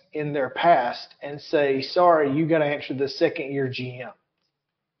success in their past and say, sorry, you got to answer the second year GM.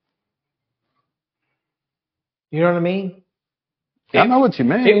 You know what I mean? I know what you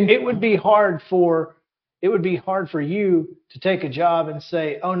mean. It would be hard for you to take a job and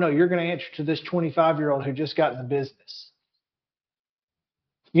say, oh no, you're going to answer to this 25-year-old who just got in the business.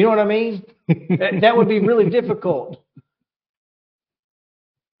 You know what I mean? That would be really difficult.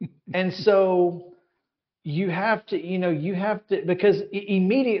 And so you have to, because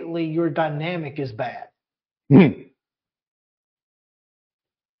immediately your dynamic is bad.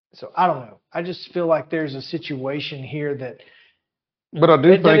 So I don't know. I just feel like there's a situation here that. But I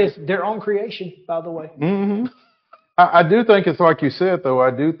do think that is their own creation, by the way. Mm-hmm. I do think it's like you said, though.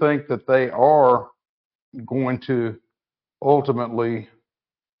 I do think that they are going to ultimately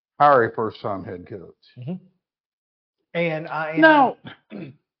hire a first-time head coach. Mm-hmm. And now,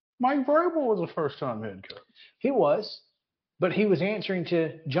 Mike Vrabel was a first-time head coach. He was, but he was answering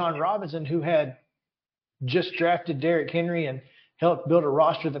to John Robinson, who had just drafted Derrick Henry and helped build a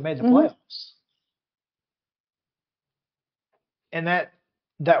roster that made the playoffs. And that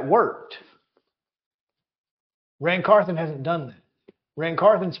worked. Ran Carthon hasn't done that. Ran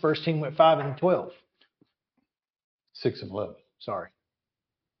Carthon's first team went 5-12. 6-11. Sorry.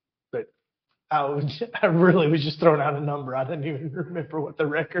 But I really was just throwing out a number. I didn't even remember what the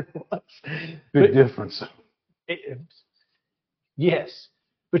record was. Big difference. Yes.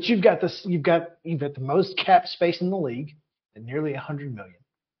 But you've got the most cap space in the league at nearly $100 million.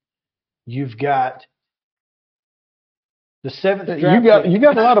 You've got the seventh draft you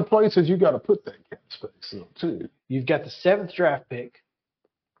got a lot of places you got to put that cap space in too. You've got the 7th draft pick.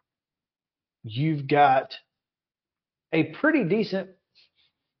 You've got a pretty decent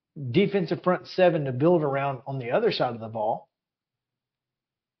defensive front 7 to build around on the other side of the ball.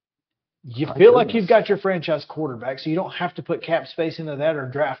 You feel like you've got your franchise quarterback, so you don't have to put cap space into that or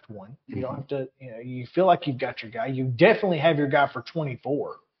draft one. You don't have to, you feel like you've got your guy. You definitely have your guy for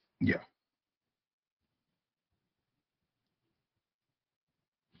 24. Yeah.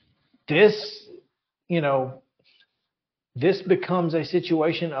 This becomes a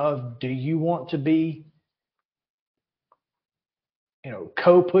situation of, do you want to be,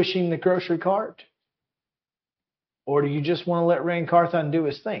 co-pushing the grocery cart? Or do you just want to let Ran Carthon do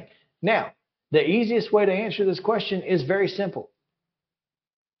his thing? Now, the easiest way to answer this question is very simple.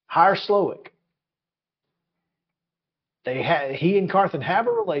 Hire Slowick. He and Carthon have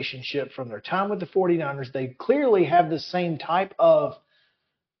a relationship from their time with the 49ers. They clearly have the same type of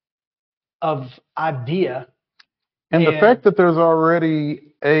idea. And the fact that there's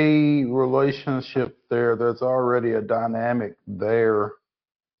already a relationship there, there's already a dynamic there.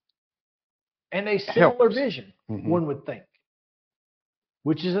 And a similar vision, one would think.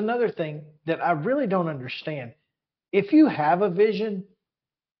 Which is another thing that I really don't understand. If you have a vision,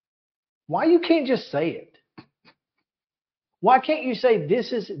 Why you can't just say it? Why can't you say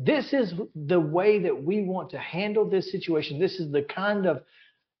this is the way that we want to handle this situation? This is the kind of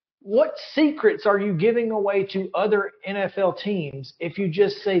what secrets are you giving away to other NFL teams if you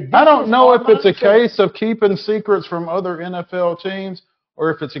just say this I don't know if it's a mindset? case of keeping secrets from other NFL teams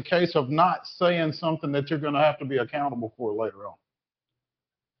or if it's a case of not saying something that you're going to have to be accountable for later on.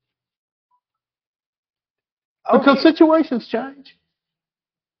 Because situations change.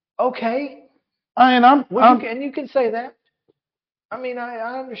 Okay. I mean, you can say that. I mean,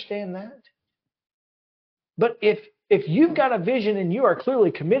 I understand that. But if you've got a vision and you are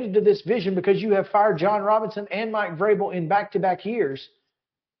clearly committed to this vision because you have fired John Robinson and Mike Vrabel in back-to-back years,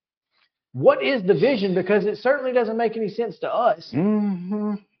 what is the vision? Because it certainly doesn't make any sense to us.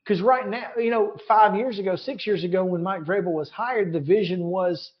 Because right now, 5 years ago, 6 years ago, when Mike Vrabel was hired, the vision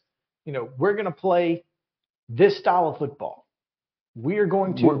was, we're going to play this style of football. We're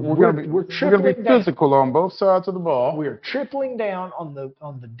going to we're going to be physical on both sides of the ball. We're tripling down on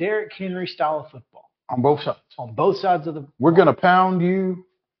the Derrick Henry style of football. On both sides. On both sides of the ball. We're going to pound you,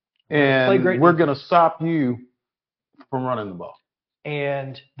 and we're going to defense. stop you from running the ball.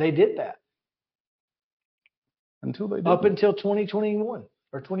 And they did that. Until they did. Up until 2021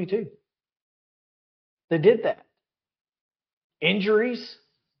 or 22. They did that. Injuries,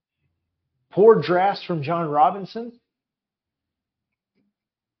 poor drafts from John Robinson.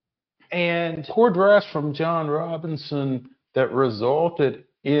 And poor drafts from John Robinson that resulted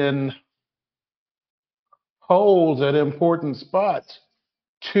in holes at important spots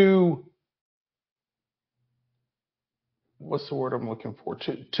to, what's the word I'm looking for?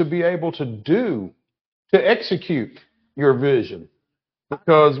 To be able to execute your vision.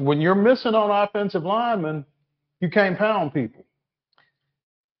 Because when you're missing on offensive linemen, you can't pound people.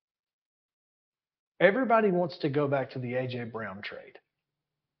 Everybody wants to go back to the A.J. Brown trade.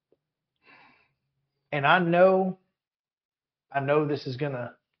 And I know this is going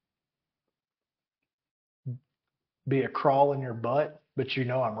to be a crawl in your butt, but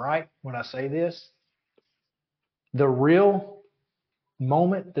I'm right when I say this. The real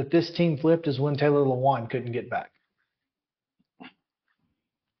moment that this team flipped is when Taylor Lewan couldn't get back.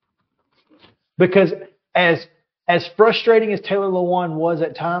 Because as frustrating as Taylor Lewan was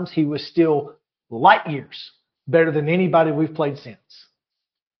at times, he was still light years better than anybody we've played since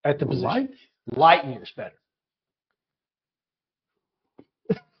at the position. Light years better.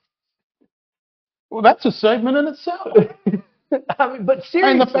 Well, that's a segment in itself. I mean, but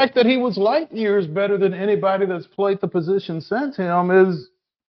seriously. And the fact that he was light years better than anybody that's played the position since him is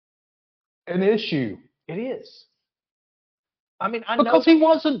an issue. It is. I mean, because he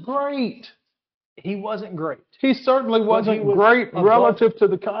wasn't great. He wasn't great. He certainly wasn't great relative to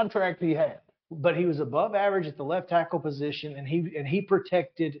the contract he had. But he was above average at the left tackle position, and he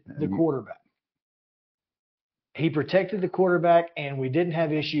protected the quarterback. He protected the quarterback, and we didn't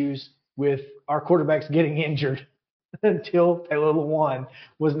have issues with our quarterbacks getting injured until Taylor Lewan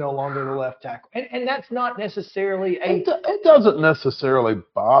was no longer the left tackle. And that's not necessarily It doesn't necessarily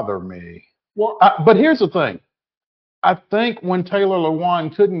bother me. Well, but here's the thing. I think when Taylor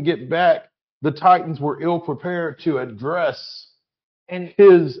Lewan couldn't get back, the Titans were ill-prepared to address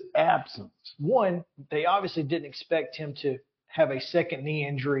his absence. One, they obviously didn't expect him to have a second knee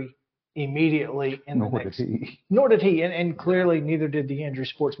injury immediately in the next. Nor did he, and clearly neither did the injury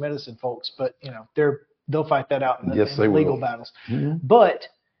sports medicine folks. But they'll fight that out in the legal battles. Mm-hmm. But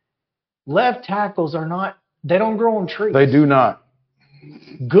left tackles are not. They don't grow on trees. They do not.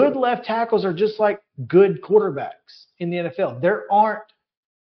 Good left tackles are just like good quarterbacks in the NFL. There aren't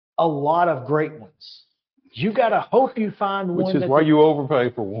a lot of great ones. You got to hope you find one. Which is why you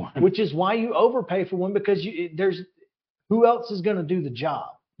overpay for one. Which is why you overpay for one, because there's who else is going to do the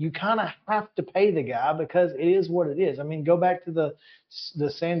job? You kind of have to pay the guy because it is what it is. I mean, go back to the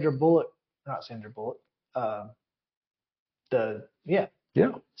Sandra Bullock, not Sandra Bullock,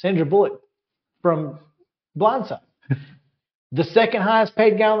 Sandra Bullock from Blindside. The second highest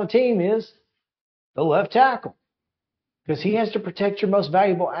paid guy on the team is the left tackle because he has to protect your most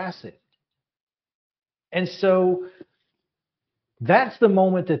valuable asset. And so that's the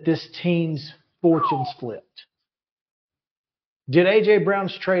moment that this team's fortunes flipped. Did A.J.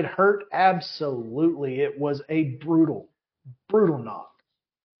 Brown's trade hurt? Absolutely. It was a brutal knock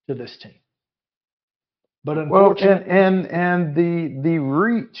to this team. But unfortunately, and the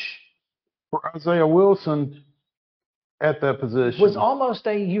reach for Isaiah Wilson at that position was almost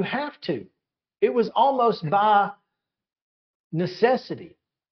you have to. It was almost by necessity.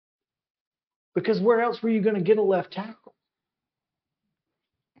 Because where else were you going to get a left tackle?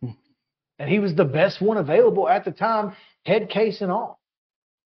 And he was the best one available at the time, head case and all.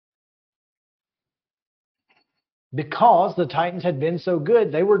 because the Titans had been so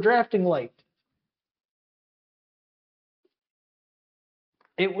good, they were drafting late.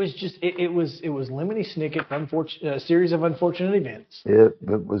 It was just it was Lemony Snicket, series of unfortunate events. It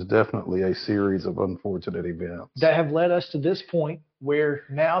was definitely a series of unfortunate events that have led us to this point where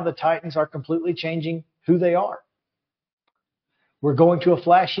now the Titans are completely changing who they are. We're going to a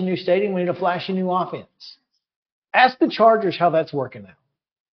flashy new stadium. We need a flashy new offense. Ask the Chargers how that's working out.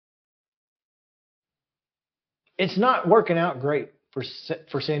 It's not working out great for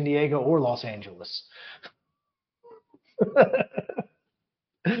San Diego or Los Angeles.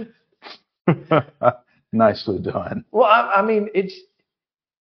 Nicely done. Well, I mean,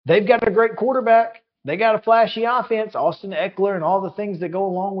 they've got a great quarterback. They got a flashy offense, Austin Eckler, and all the things that go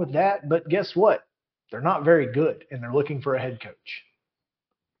along with that. But guess what? They're not very good, and they're looking for a head coach.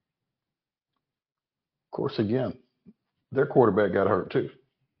 Of course, again, their quarterback got hurt too.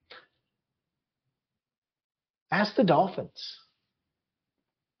 Ask the Dolphins.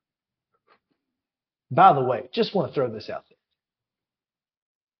 By the way, just want to throw this out there.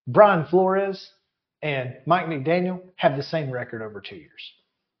 Brian Flores and Mike McDaniel have the same record over 2 years.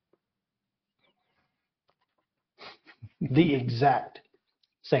 The exact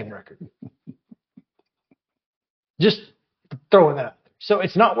same record. Just throwing that out there. So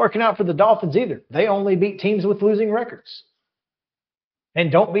it's not working out for the Dolphins either. They only beat teams with losing records.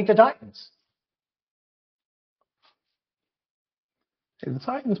 And don't beat the Titans. Hey, the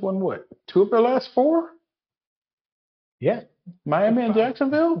Titans won what? 2 of their last 4? Yeah. Miami and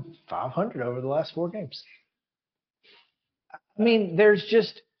Jacksonville? 500 over the last 4 games. I mean, there's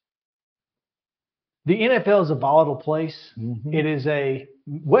just... The NFL is a volatile place. Mm-hmm. It is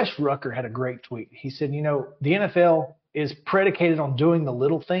Wes Rucker had a great tweet. He said, you know, the NFL is predicated on doing the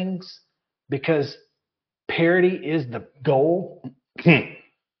little things because parity is the goal.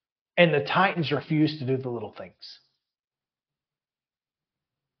 And the Titans refuse to do the little things.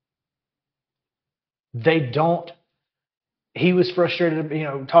 They don't. He was frustrated, you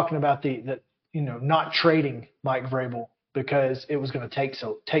know, talking about the not trading Mike Vrabel because it was going to take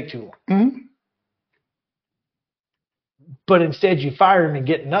too long. Mm-hmm. But instead, you fire him and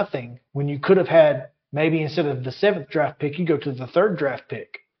get nothing when you could have had maybe instead of the 7th draft pick, you go to the 3rd draft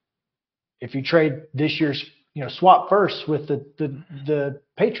pick. If you trade this year's, swap first with the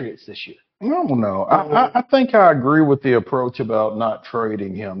Patriots this year. I don't know. I think I agree with the approach about not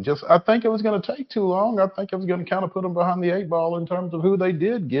trading him. I think it was going to take too long. I think it was going to kind of put them behind the 8 ball in terms of who they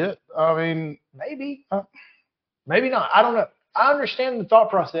did get. I mean, maybe not. I don't know. I understand the thought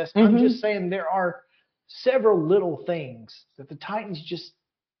process. Mm-hmm. I'm just saying there are several little things that the Titans just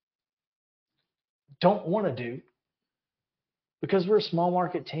don't want to do because we're a small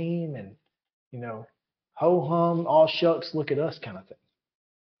market team and, ho hum, all shucks, look at us kind of thing.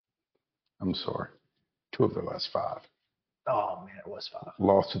 I'm sorry. 2 of their last 5. Oh, man, it was 5.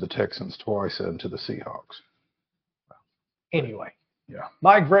 Lost to the Texans twice and to the Seahawks. Anyway. Yeah.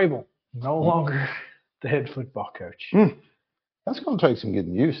 Mike Vrabel, no longer the head football coach. That's going to take some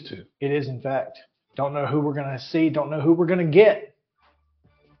getting used to. It is, in fact. Don't know who we're going to see. Don't know who we're going to get.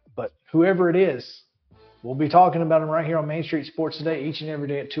 But whoever it is, we'll be talking about him right here on Main Street Sports Today, each and every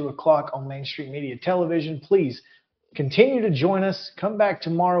day at 2 o'clock on Main Street Media Television. Please continue to join us. Come back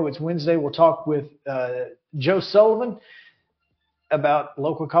tomorrow. It's Wednesday. We'll talk with Joe Sullivan about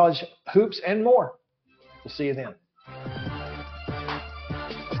local college hoops and more. We'll see you then.